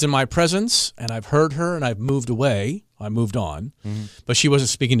said words in my presence, and I've heard her, and I've moved away. I moved on, but she wasn't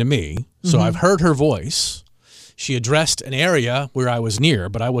speaking to me. So I've heard her voice. She addressed an area where I was near,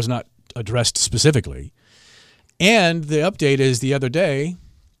 but I was not addressed specifically. And the update is the other day,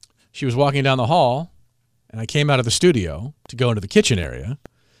 she was walking down the hall, and I came out of the studio to go into the kitchen area,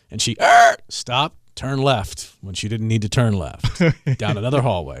 and she stopped. Turn left when she didn't need to turn left down another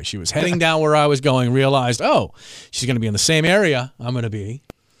hallway. She was heading down where I was going, realized, she's going to be in the same area I'm going to be.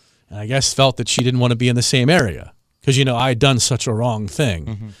 And I guess felt that she didn't want to be in the same area because, I had done such a wrong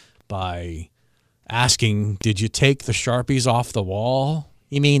thing by asking, did you take the Sharpies off the wall?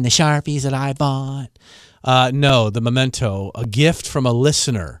 You mean the Sharpies that I bought? No, the memento, a gift from a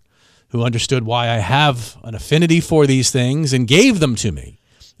listener who understood why I have an affinity for these things and gave them to me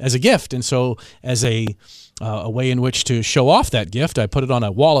as a gift. And so as a way in which to show off that gift, I put it on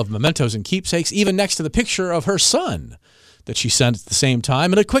a wall of mementos and keepsakes, even next to the picture of her son that she sent at the same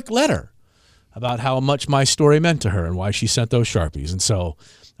time, and a quick letter about how much my story meant to her and why she sent those Sharpies. And so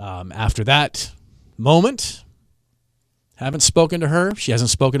after that moment, haven't spoken to her. She hasn't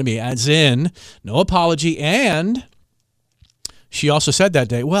spoken to me, as in no apology. And she also said that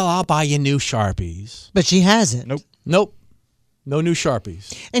day, well, I'll buy you new Sharpies. But she hasn't. Nope. No new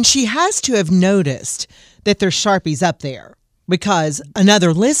Sharpies. And she has to have noticed that there's Sharpies up there because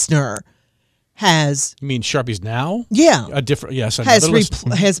another listener has... You mean Sharpies now? Yeah. Yes,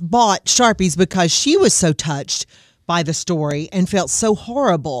 has bought Sharpies because she was so touched by the story and felt so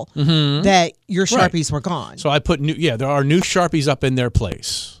horrible that your Sharpies were gone. So I put there are new Sharpies up in their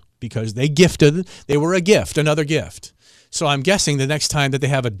place because they were a gift, another gift. So I'm guessing the next time that they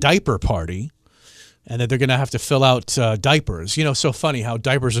have a diaper party and that they're going to have to fill out diapers. You know, so funny how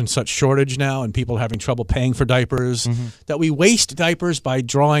diapers are in such shortage now and people are having trouble paying for diapers, that we waste diapers by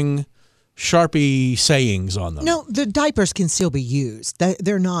drawing Sharpie sayings on them. No, the diapers can still be used.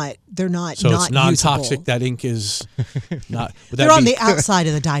 They're not. So not it's non-toxic. usable. That ink is not. They're on the outside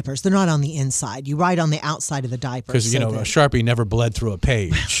of the diapers. They're not on the inside. You write on the outside of the diapers. Because a Sharpie never bled through a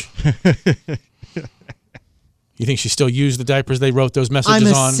page. You think she still used the diapers they wrote those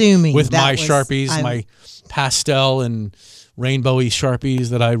messages I'm on? assuming with my was, Sharpies, my pastel and rainbowy Sharpies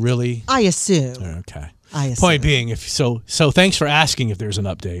that I really. I assume. Okay. I assume. Point being, so thanks for asking if there's an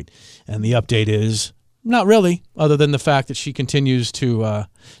update, and the update is not really, other than the fact that she continues to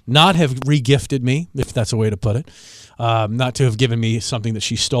not have re-gifted me, if that's a way to put it, not to have given me something that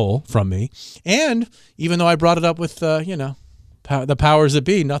she stole from me, and even though I brought it up with the powers that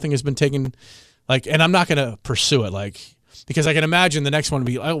be, nothing has been taken. And I'm not going to pursue it, because I can imagine the next one would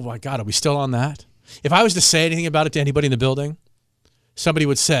be, oh my God, are we still on that? If I was to say anything about it to anybody in the building, somebody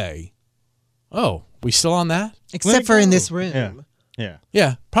would say, oh, we still on that? Except for in this room.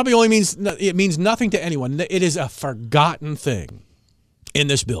 Yeah. Probably only means nothing to anyone. It is a forgotten thing in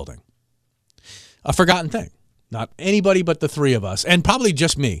this building. A forgotten thing. Not anybody but the three of us, and probably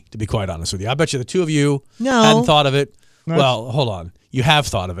just me, to be quite honest with you. I bet you the two of you hadn't thought of it. Well, hold on. You have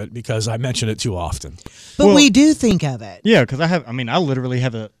thought of it because I mention it too often. But we do think of it. Yeah, because I literally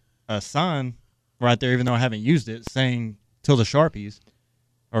have a sign right there, even though I haven't used it, saying till the Sharpies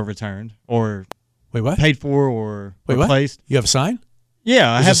are returned or paid for or replaced. What? You have a sign?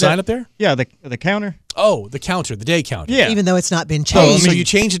 Yeah, I have a sign up there? Yeah, the counter. Oh, the counter, the day counter. Yeah. Even though it's not been changed. So you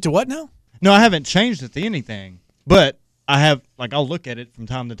changed it to what now? No, I haven't changed it to anything. But I have, I'll look at it from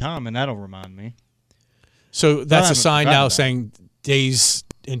time to time, and that'll remind me. So that's a sign now saying days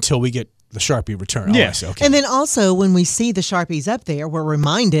until we get the Sharpie return. Yeah. I see. Okay. And then also when we see the Sharpies up there, we're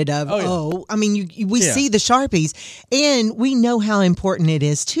reminded of, we see the Sharpies and we know how important it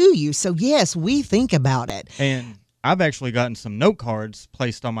is to you. So yes, we think about it. And I've actually gotten some note cards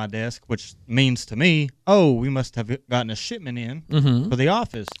placed on my desk, which means to me, oh, we must have gotten a shipment in for the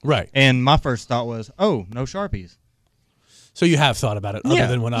office. Right. And my first thought was, oh, no Sharpies. So you have thought about it, other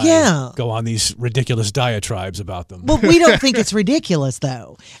than when I go on these ridiculous diatribes about them. Well, we don't think it's ridiculous,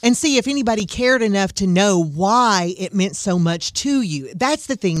 though. And see, if anybody cared enough to know why it meant so much to you, that's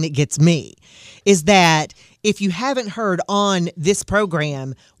the thing that gets me, is that if you haven't heard on this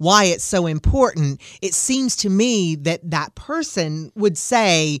program why it's so important, it seems to me that that person would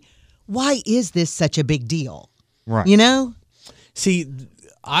say, why is this such a big deal? Right. You know? See,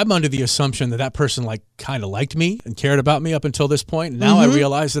 I'm under the assumption that person kind of liked me and cared about me up until this point. And now I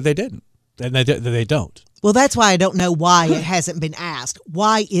realize that they didn't, and that they don't. Well, that's why I don't know why it hasn't been asked.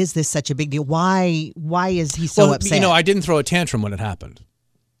 Why is this such a big deal? Why is he so upset? I didn't throw a tantrum when it happened.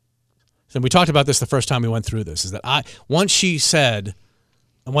 So we talked about this the first time we went through this, is that once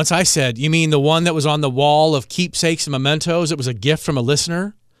I said, you mean the one that was on the wall of keepsakes and mementos? It was a gift from a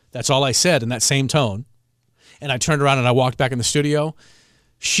listener. That's all I said in that same tone. And I turned around and I walked back in the studio.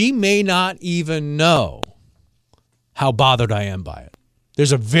 She may not even know how bothered I am by it.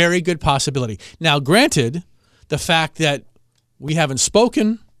 There's a very good possibility. Now, granted, the fact that we haven't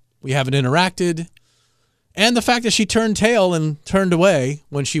spoken, we haven't interacted, and the fact that she turned tail and turned away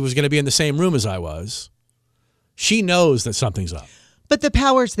when she was going to be in the same room as I was, she knows that something's up. But the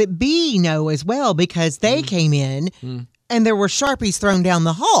powers that be know as well, because they came in and there were Sharpies thrown down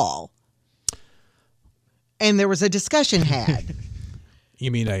the hall. And there was a discussion had. You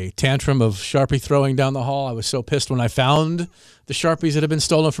mean a tantrum of Sharpie throwing down the hall? I was so pissed when I found the Sharpies that had been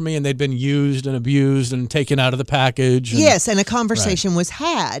stolen from me and they'd been used and abused and taken out of the package. Yes, and a conversation was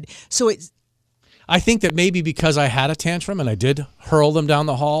had. So I think that maybe because I had a tantrum and I did hurl them down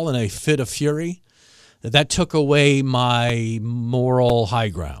the hall in a fit of fury, that took away my moral high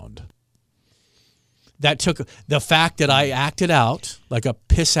ground. That took the fact that I acted out like a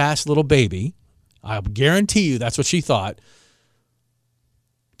piss-ass little baby. I guarantee you that's what she thought.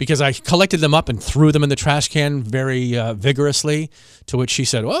 Because I collected them up and threw them in the trash can very vigorously, to which she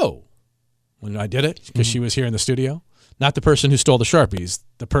said, whoa, when I did it, because she was here in the studio. Not the person who stole the Sharpies,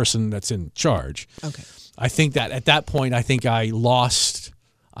 the person that's in charge. Okay. I think that at that point, I think I lost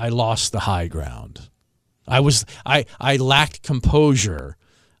the high ground. I lacked composure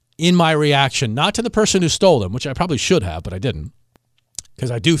in my reaction, not to the person who stole them, which I probably should have, but I didn't. Because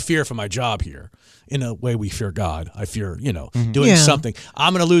I do fear for my job here. In a way we fear God. I fear, doing something.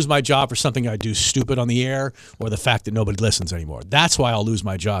 I'm going to lose my job for something I do stupid on the air or the fact that nobody listens anymore. That's why I'll lose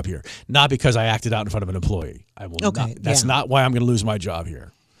my job here. Not because I acted out in front of an employee. I will not. That's not why I'm going to lose my job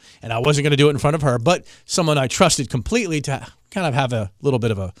here. And I wasn't going to do it in front of her, but someone I trusted completely to kind of have a little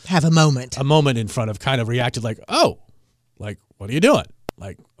bit of a moment. A moment in front of, kind of reacted like, oh, like, what are you doing?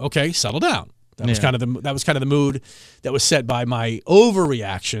 Like, okay, settle down. That was kind of the mood that was set by my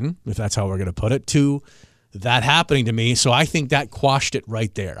overreaction, if that's how we're going to put it, to that happening to me. So I think that quashed it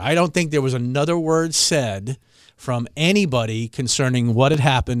right there. I don't think there was another word said from anybody concerning what had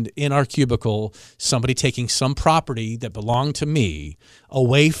happened in our cubicle, somebody taking some property that belonged to me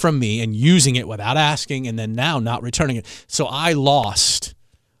away from me and using it without asking and then now not returning it. So I lost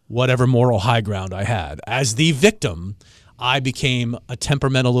whatever moral high ground I had. As the victim, I became a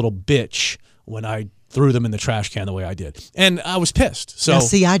temperamental little bitch when I threw them in the trash can the way I did. And I was pissed. So now,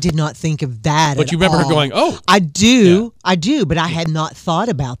 see, I did not think of that But you remember her going, oh. I do, but I had not thought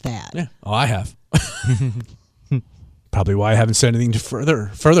about that. Yeah. Oh, I have. Probably why I haven't said anything further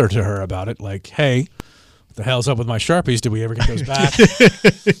to her about it. Like, hey, what the hell's up with my Sharpies? Did we ever get those back?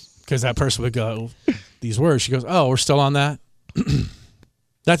 Because that person would go, these words. She goes, oh, we're still on that?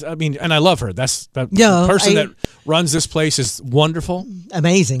 And I love her. The person that runs this place is wonderful.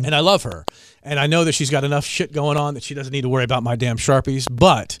 Amazing. And I love her. And I know that she's got enough shit going on that she doesn't need to worry about my damn Sharpies.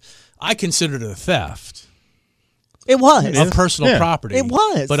 But I considered it a theft. It was. Of personal property. It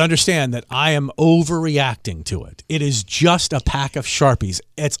was. But understand that I am overreacting to it. It is just a pack of Sharpies.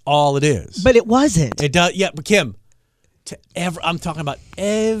 It's all it is. But it wasn't. It does. Yeah, but Kim, I'm talking about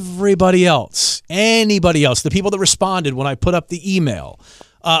everybody else. Anybody else. The people that responded when I put up the email.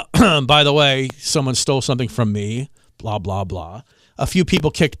 By the way, someone stole something from me, blah, blah, blah. A few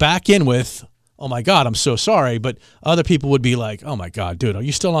people kicked back in with, oh, my God, I'm so sorry. But other people would be like, oh, my God, dude, are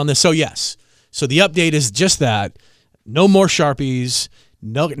you still on this? So, yes. So the update is just that. No more Sharpies.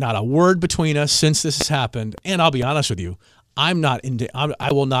 Not a word between us since this has happened. And I'll be honest with you, I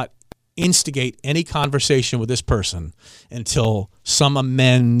will not instigate any conversation with this person until some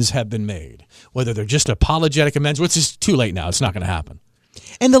amends have been made. Whether they're just apologetic amends, which is too late now. It's not going to happen.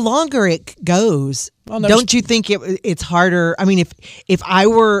 And the longer it goes, don't you think it's harder? I mean, if I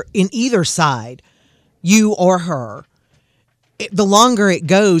were in either side, you or her, the longer it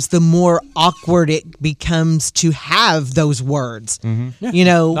goes, the more awkward it becomes to have those words. Mm-hmm.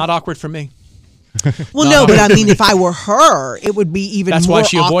 Yeah. Not awkward for me. Well, no, but I mean, if I were her, it would be even more awkward. That's why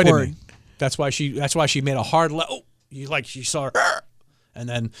she avoided me. That's why she made a hard she saw her. And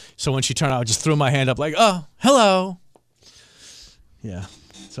then, so when she turned out, I just threw my hand up like, oh, hello. Yeah,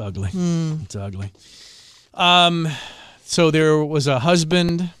 it's ugly. It's ugly. So there was a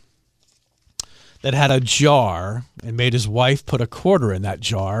husband that had a jar and made his wife put a quarter in that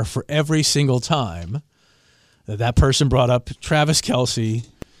jar for every single time that person brought up Travis Kelce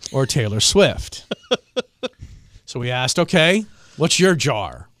or Taylor Swift. So we asked, okay, what's your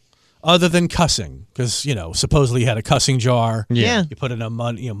jar? Other than cussing, because, supposedly you had a cussing jar. Yeah. You put in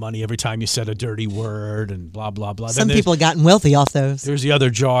money every time you said a dirty word and blah, blah, blah. Some people have gotten wealthy off those. There's the other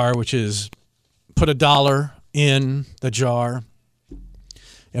jar, which is put $1 in the jar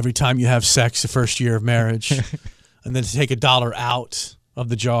every time you have sex the first year of marriage, and then to take $1 out of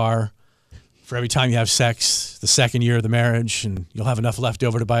the jar for every time you have sex the second year of the marriage, and you'll have enough left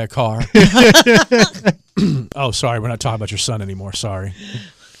over to buy a car. Oh, sorry, we're not talking about your son anymore. Sorry.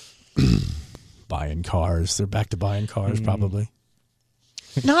 Buying cars. They're back to buying cars, probably.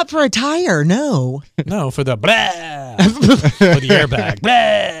 Not for a tire, no. No, for the blah. For the airbag.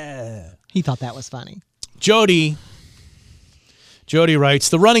 Blah. He thought that was funny. Jody writes,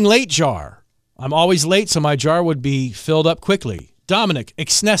 the running late jar. I'm always late, so my jar would be filled up quickly. Dominic,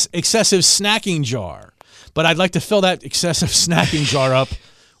 excessive snacking jar. But I'd like to fill that excessive snacking jar up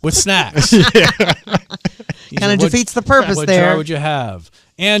with snacks. Kind of defeats the purpose what there. What jar would you have?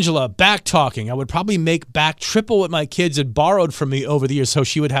 Angela, back talking. I would probably make back triple what my kids had borrowed from me over the years, so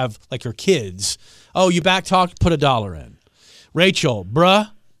she would have, like her kids. Oh, you back talked? Put $1 in. Rachel,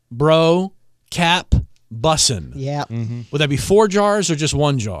 bruh, bro, cap, bussin'. Yeah. Mm-hmm. Would that be 4 jars or just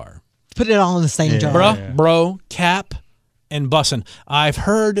 1 jar? Put it all in the same jar. Bruh, bro, cap, and bussin'. I've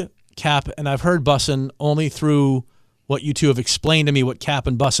heard cap and I've heard bussin' only through what you two have explained to me what cap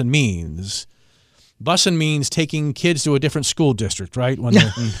and bussin' means. Bussin' means taking kids to a different school district, right? When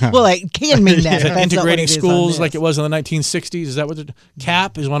they're Well, it can mean that. Is it integrating schools like it was in the 1960s? Is that what the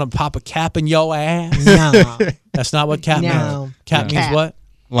cap is? Want to pop a cap in your ass? No. That's not what cap means. Cap means Cap. what?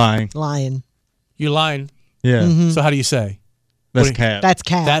 Lying. You're lying. Yeah. So how do you say? That's cap. That's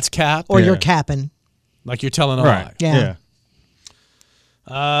cap. That's cap? Or you're capping. Like you're telling a Right. lie.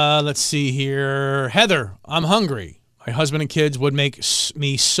 Yeah. Let's see here. Heather, I'm hungry. My husband and kids would make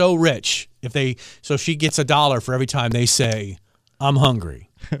me so rich so she gets $1 for every time they say, I'm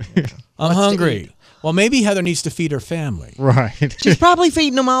hungry. I'm hungry. Well, maybe Heather needs to feed her family. Right. She's probably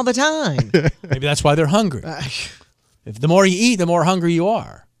feeding them all the time. Maybe that's why they're hungry. If the more you eat, the more hungry you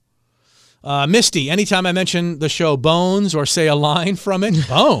are. Misty, anytime I mention the show Bones or say a line from it,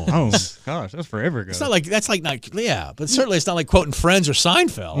 Bones. Oh, gosh, that's forever ago. It's not like, but certainly it's not like quoting Friends or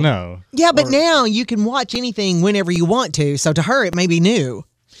Seinfeld. No. Yeah, but now you can watch anything whenever you want to. So to her, it may be new.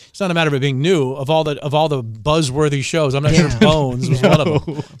 It's not a matter of it being new. Of all the buzzworthy shows, I'm not sure Bones was one of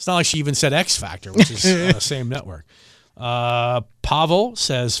them. It's not like she even said X Factor, which is on the same network. Pavel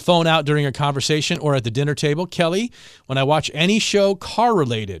says, phone out during a conversation or at the dinner table. Kelly, when I watch any show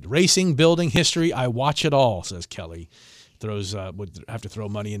car-related, racing, building, history, I watch it all, says Kelly. Would have to throw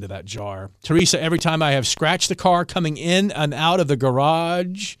money into that jar. Teresa, every time I have scratched the car coming in and out of the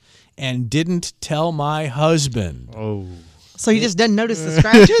garage and didn't tell my husband. Oh. So he just doesn't notice the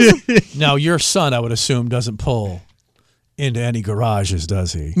scratches? Now, your son, I would assume, doesn't pull into any garages,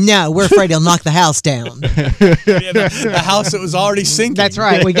 does he? No, we're afraid he'll knock the house down. The house that was already sinking. That's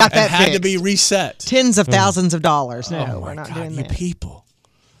right. We got that had to fixed. be reset. Tens of thousands of dollars. No, Oh we're my not God, doing you that. people.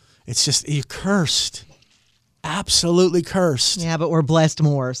 It's just, you're cursed. Absolutely cursed. Yeah, but we're blessed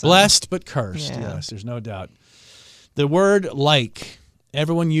more. So. Blessed but cursed, Yeah. yes, there's no doubt. The word like,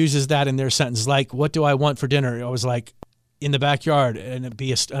 everyone uses that in their sentence. Like, what do I want for dinner? I was like, in the backyard and a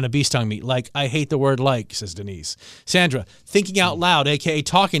bee stung me. Like, I hate the word like, says Denise. Sandra, thinking out loud, a.k.a.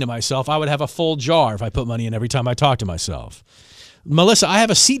 talking to myself, I would have a full jar if I put money in every time I talk to myself. Melissa, I have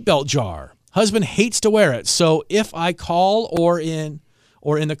a seatbelt jar. Husband hates to wear it, so if I call or in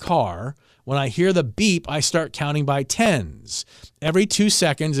the car, when I hear the beep, I start counting by tens. Every 2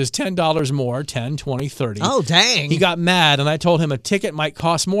 seconds is $10 more, 10, 20, 30. Oh, dang. He got mad, and I told him a ticket might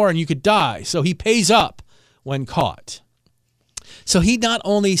cost more and you could die, so he pays up when caught. So he not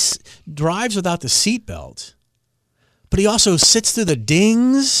only drives without the seatbelt, but he also sits through the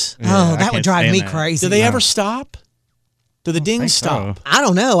dings. Yeah, that would drive me crazy. Do they ever stop? Do the dings stop? I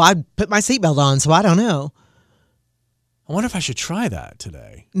don't know. I put my seatbelt on, so I don't know. I wonder if I should try that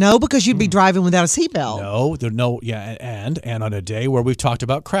today. No, because you'd be driving without a seatbelt. And on a day where we've talked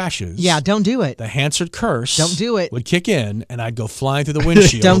about crashes. Yeah, don't do it. The Hansard curse. Don't do it. Would kick in, and I'd go flying through the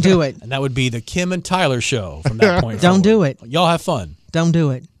windshield. Don't do it. And that would be the Kim and Tyler show from that point Don't do it. Y'all have fun. Don't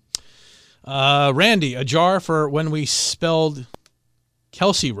do it. Randy, a jar for when we spelled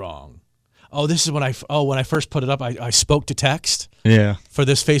Kelsey wrong. Oh, this is when I first put it up, I spoke to text. Yeah. For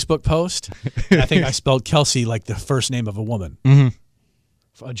this Facebook post. I think I spelled Kelsey like the first name of a woman.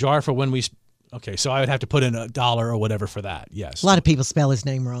 Mm-hmm. A jar for when we. Okay, so I would have to put in $1 or whatever for that. Yes. A lot of people spell his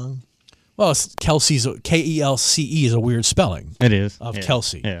name wrong. Well, Kelsey's Kelce is a weird spelling. It is. Of yeah.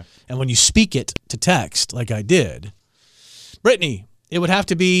 Kelsey. Yeah. And when you speak it to text, like I did, Brittany, it would have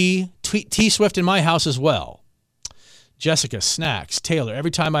to be T Swift in my house as well. Jessica, snacks. Taylor,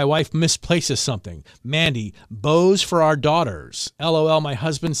 every time my wife misplaces something. Mandy, bows for our daughters. LOL, my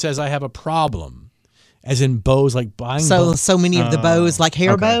husband says I have a problem. As in bows, like buying bows. So many of the bows, like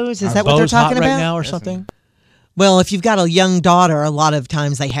hair bows? Is that what they're bows talking hot about? right now or something? Well, if you've got a young daughter, a lot of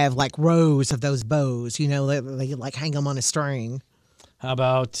times they have like rows of those bows. You know, they like hang them on a string. How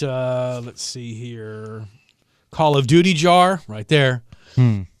about, let's see here. Call of Duty jar, right there.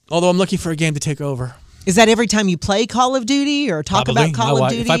 Although I'm looking for a game to take over. Is that every time you play Call of Duty or talk Probably. about Call of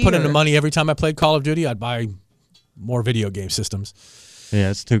Duty? If I put in the money every time I played Call of Duty, I'd buy more video game systems.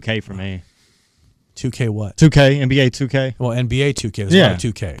 Yeah, it's 2K for me. 2K what? 2K, NBA 2K. Well, NBA 2K. There's a lot of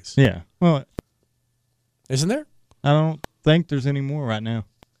 2Ks. Yeah. Well, isn't there? I don't think there's any more right now.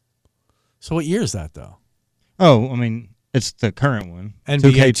 So what year is that, though? Oh, I mean, it's the current one.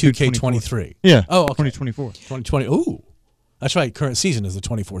 NBA 2K23. Yeah. Oh, okay. 2024. 2020. Ooh. That's right. Current season is the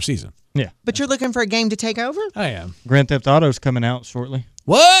 24 season. Yeah. But you're looking for a game to take over? I am. Grand Theft Auto's coming out shortly.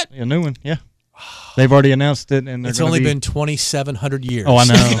 What? A new one, yeah. They've already announced it, and it's only been 2,700 years. Oh, I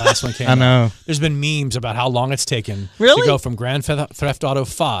know. Since the last one came I know. out. There's been memes about how long it's taken to go from Grand Theft Auto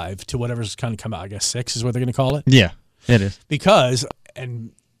 5 to whatever's kind of come out. I guess 6 is what they're going to call it. Yeah, it is. Because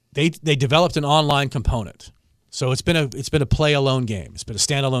they developed an online component, so it's been a play alone game. It's been a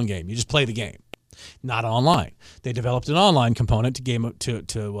standalone game. You just play the game, not online. They developed an online component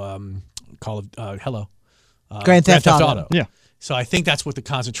to Grand Theft Auto. Yeah. So I think that's what the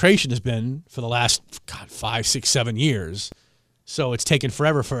concentration has been for the last 5, 6, 7 years. So it's taken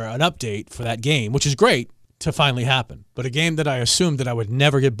forever for an update for that game, which is great to finally happen. But a game that I assumed that I would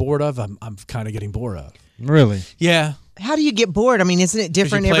never get bored of, I'm kind of getting bored of. Really? Yeah. How do you get bored? I mean, isn't it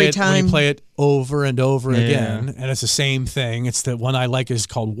different every time? When you play it over and over again, and it's the same thing. It's the one I like is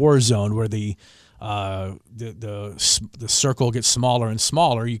called Warzone, where the circle gets smaller and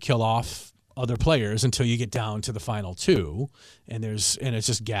smaller. You kill off other players until you get down to the final 2, and it's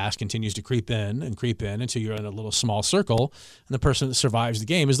just gas continues to creep in until you're in a little small circle, and the person that survives the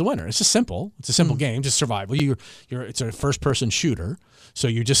game is the winner. It's just simple. It's a simple game, just survival. It's a first-person shooter, so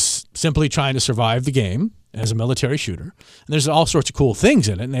you're just simply trying to survive the game as a military shooter. And there's all sorts of cool things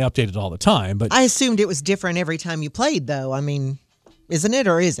in it, and they update it all the time. But I assumed it was different every time you played, though. I mean, isn't it,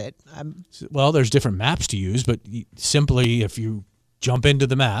 or is it? Well, there's different maps to use, but simply if you jump into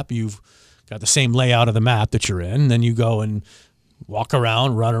the map, you've got the same layout of the map that you're in. Then you go and walk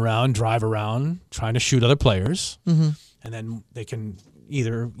around, run around, drive around, trying to shoot other players. Mm-hmm. And then they can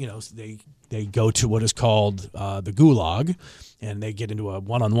either, they go to what is called the gulag, and they get into a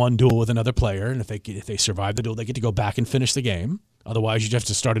one-on-one duel with another player. And if they survive the duel, they get to go back and finish the game. Otherwise, you just have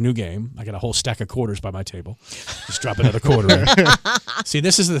to start a new game. I got a whole stack of quarters by my table. Just drop another quarter in. See,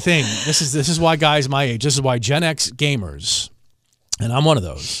 this is the thing. This is why guys my age, this is why Gen X gamers, and I'm one of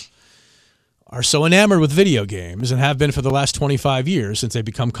those, are so enamored with video games and have been for the last 25 years since they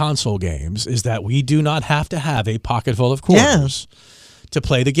become console games, is that we do not have to have a pocket full of quarters to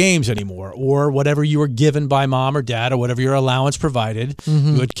play the games anymore, or whatever you were given by mom or dad or whatever your allowance provided.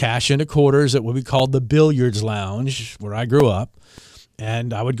 You would cash into quarters at what we called the billiards lounge, where I grew up,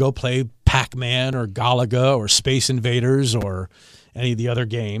 and I would go play Pac-Man or Galaga or Space Invaders or any of the other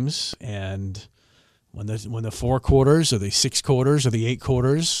games. And when the 4 quarters or the 6 quarters or the 8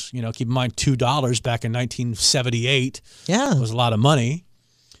 quarters, keep in mind $2 back in 1978 was a lot of money.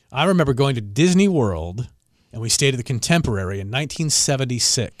 I remember going to Disney World, and we stayed at the Contemporary in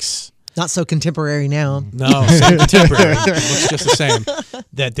 1976. Not so contemporary now. No, same contemporary. It looks just the same.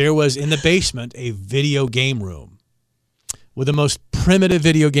 That there was in the basement a video game room with the most primitive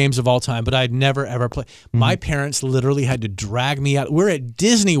video games of all time, but I'd never, ever played. My parents literally had to drag me out. We're at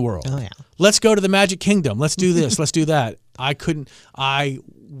Disney World. Oh, yeah. Let's go to the Magic Kingdom. Let's do this. Let's do that. I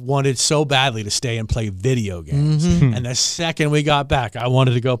wanted so badly to stay and play video games. And the second we got back, I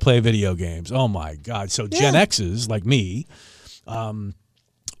wanted to go play video games. Oh, my God. So Gen X's, like me, you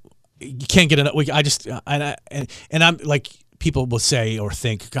can't get enough. And I'm like, people will say or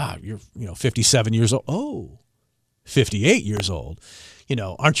think, God, you're 57 years old. Oh, 58 years old.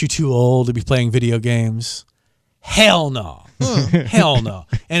 Aren't you too old to be playing video games? Hell no. Hell no.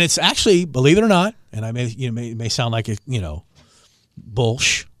 And it's actually, believe it or not, and I may sound like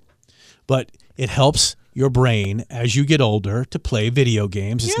bullsh, but it helps your brain as you get older to play video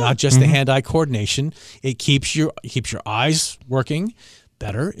games. It's not just the hand-eye coordination. It keeps your eyes working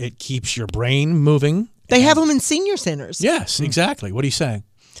better. It keeps your brain moving. They have them in senior centers. Yes, exactly. What are you saying?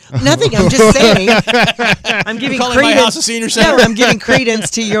 Nothing. I'm just saying. I'm giving calling credence. my house a senior center. No, I'm giving credence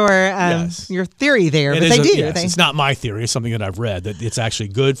to your theory there. But they do. Yes, it's not my theory. It's something that I've read, that it's actually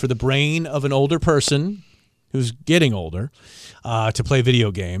good for the brain of an older person who's getting older to play video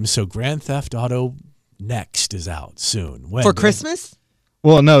games. So Grand Theft Auto Next is out soon. When? For Christmas?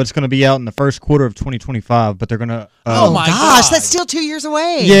 Well, no, it's going to be out in the first quarter of 2025, but they're going to... oh, my gosh, that's still 2 years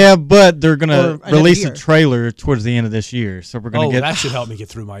away. Yeah, but they're going to release a trailer towards the end of this year, so we're going to get... that should help me get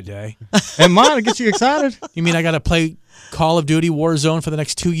through my day. And mine, it gets you excited. You mean I got to play Call of Duty Warzone for the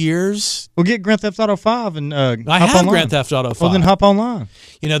next 2 years? We'll get Grand Theft Auto 5 and I hop have online. Grand Theft Auto 5. Well, then hop online.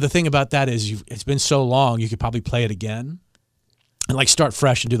 The thing about that is it's been so long, you could probably play it again and start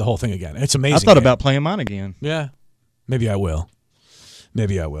fresh and do the whole thing again. It's amazing. I thought about playing mine again. Yeah, maybe I will.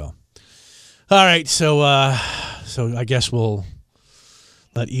 All right, so I guess we'll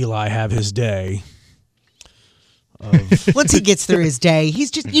let Eli have his day. Once he gets through his day, he's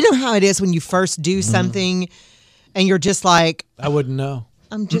just, how it is when you first do something and you're just like, I wouldn't know.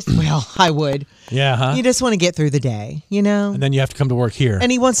 I would. Yeah, huh? You just want to get through the day, And then you have to come to work here. And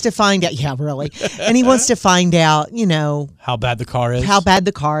he wants to find out, and he wants to find out, how bad the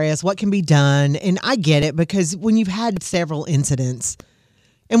car is. What can be done. And I get it, because when you've had several incidents,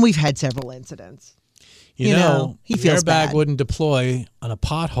 and we've had several incidents, he feels the airbag bad. wouldn't deploy on a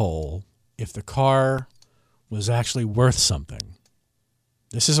pothole if the car was actually worth something.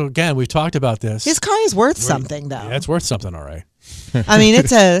 This is, again, we've talked about this. His car is worth something, though. Yeah, it's worth something, all right. I mean,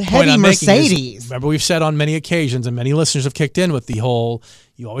 it's a heavy Mercedes. Remember, we've said on many occasions, and many listeners have kicked in with the whole,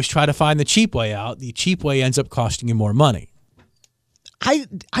 you always try to find the cheap way out. The cheap way ends up costing you more money. I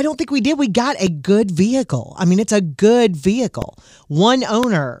don't think we did. We got a good vehicle. I mean, it's a good vehicle. One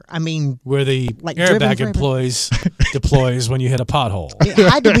owner. I mean, where the airbag deploys when you hit a pothole. It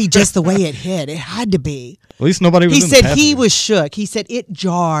had to be just the way it hit. It had to be. At least nobody was. He said he was shook. He said it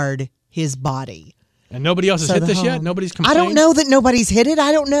jarred his body. And nobody else has hit this yet? Nobody's complained? I don't know that nobody's hit it.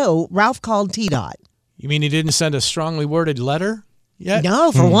 I don't know. Ralph called TDOT. You mean he didn't send a strongly worded letter yet?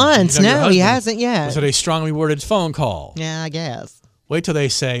 No, for once. No, he hasn't yet. Was it a strongly worded phone call? Yeah, I guess. Wait till they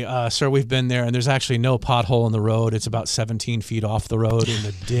say, sir, we've been there, and there's actually no pothole in the road. It's about 17 feet off the road in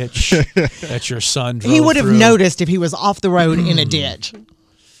the ditch that your son drove He would have through. Noticed if he was off the road in a ditch.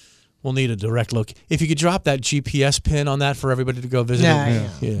 We'll need a direct look. If you could drop that GPS pin on that for everybody to go visit.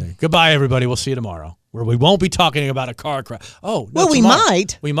 Yeah. Goodbye, everybody. We'll see you tomorrow, where we won't be talking about a car crash. Oh, no, well, tomorrow. We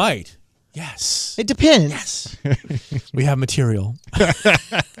might. We might. Yes. It depends. Yes. We have material.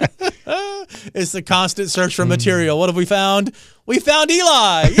 It's the constant search for material. What have we found? We found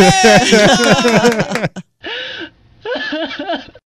Eli. Yay! Eli!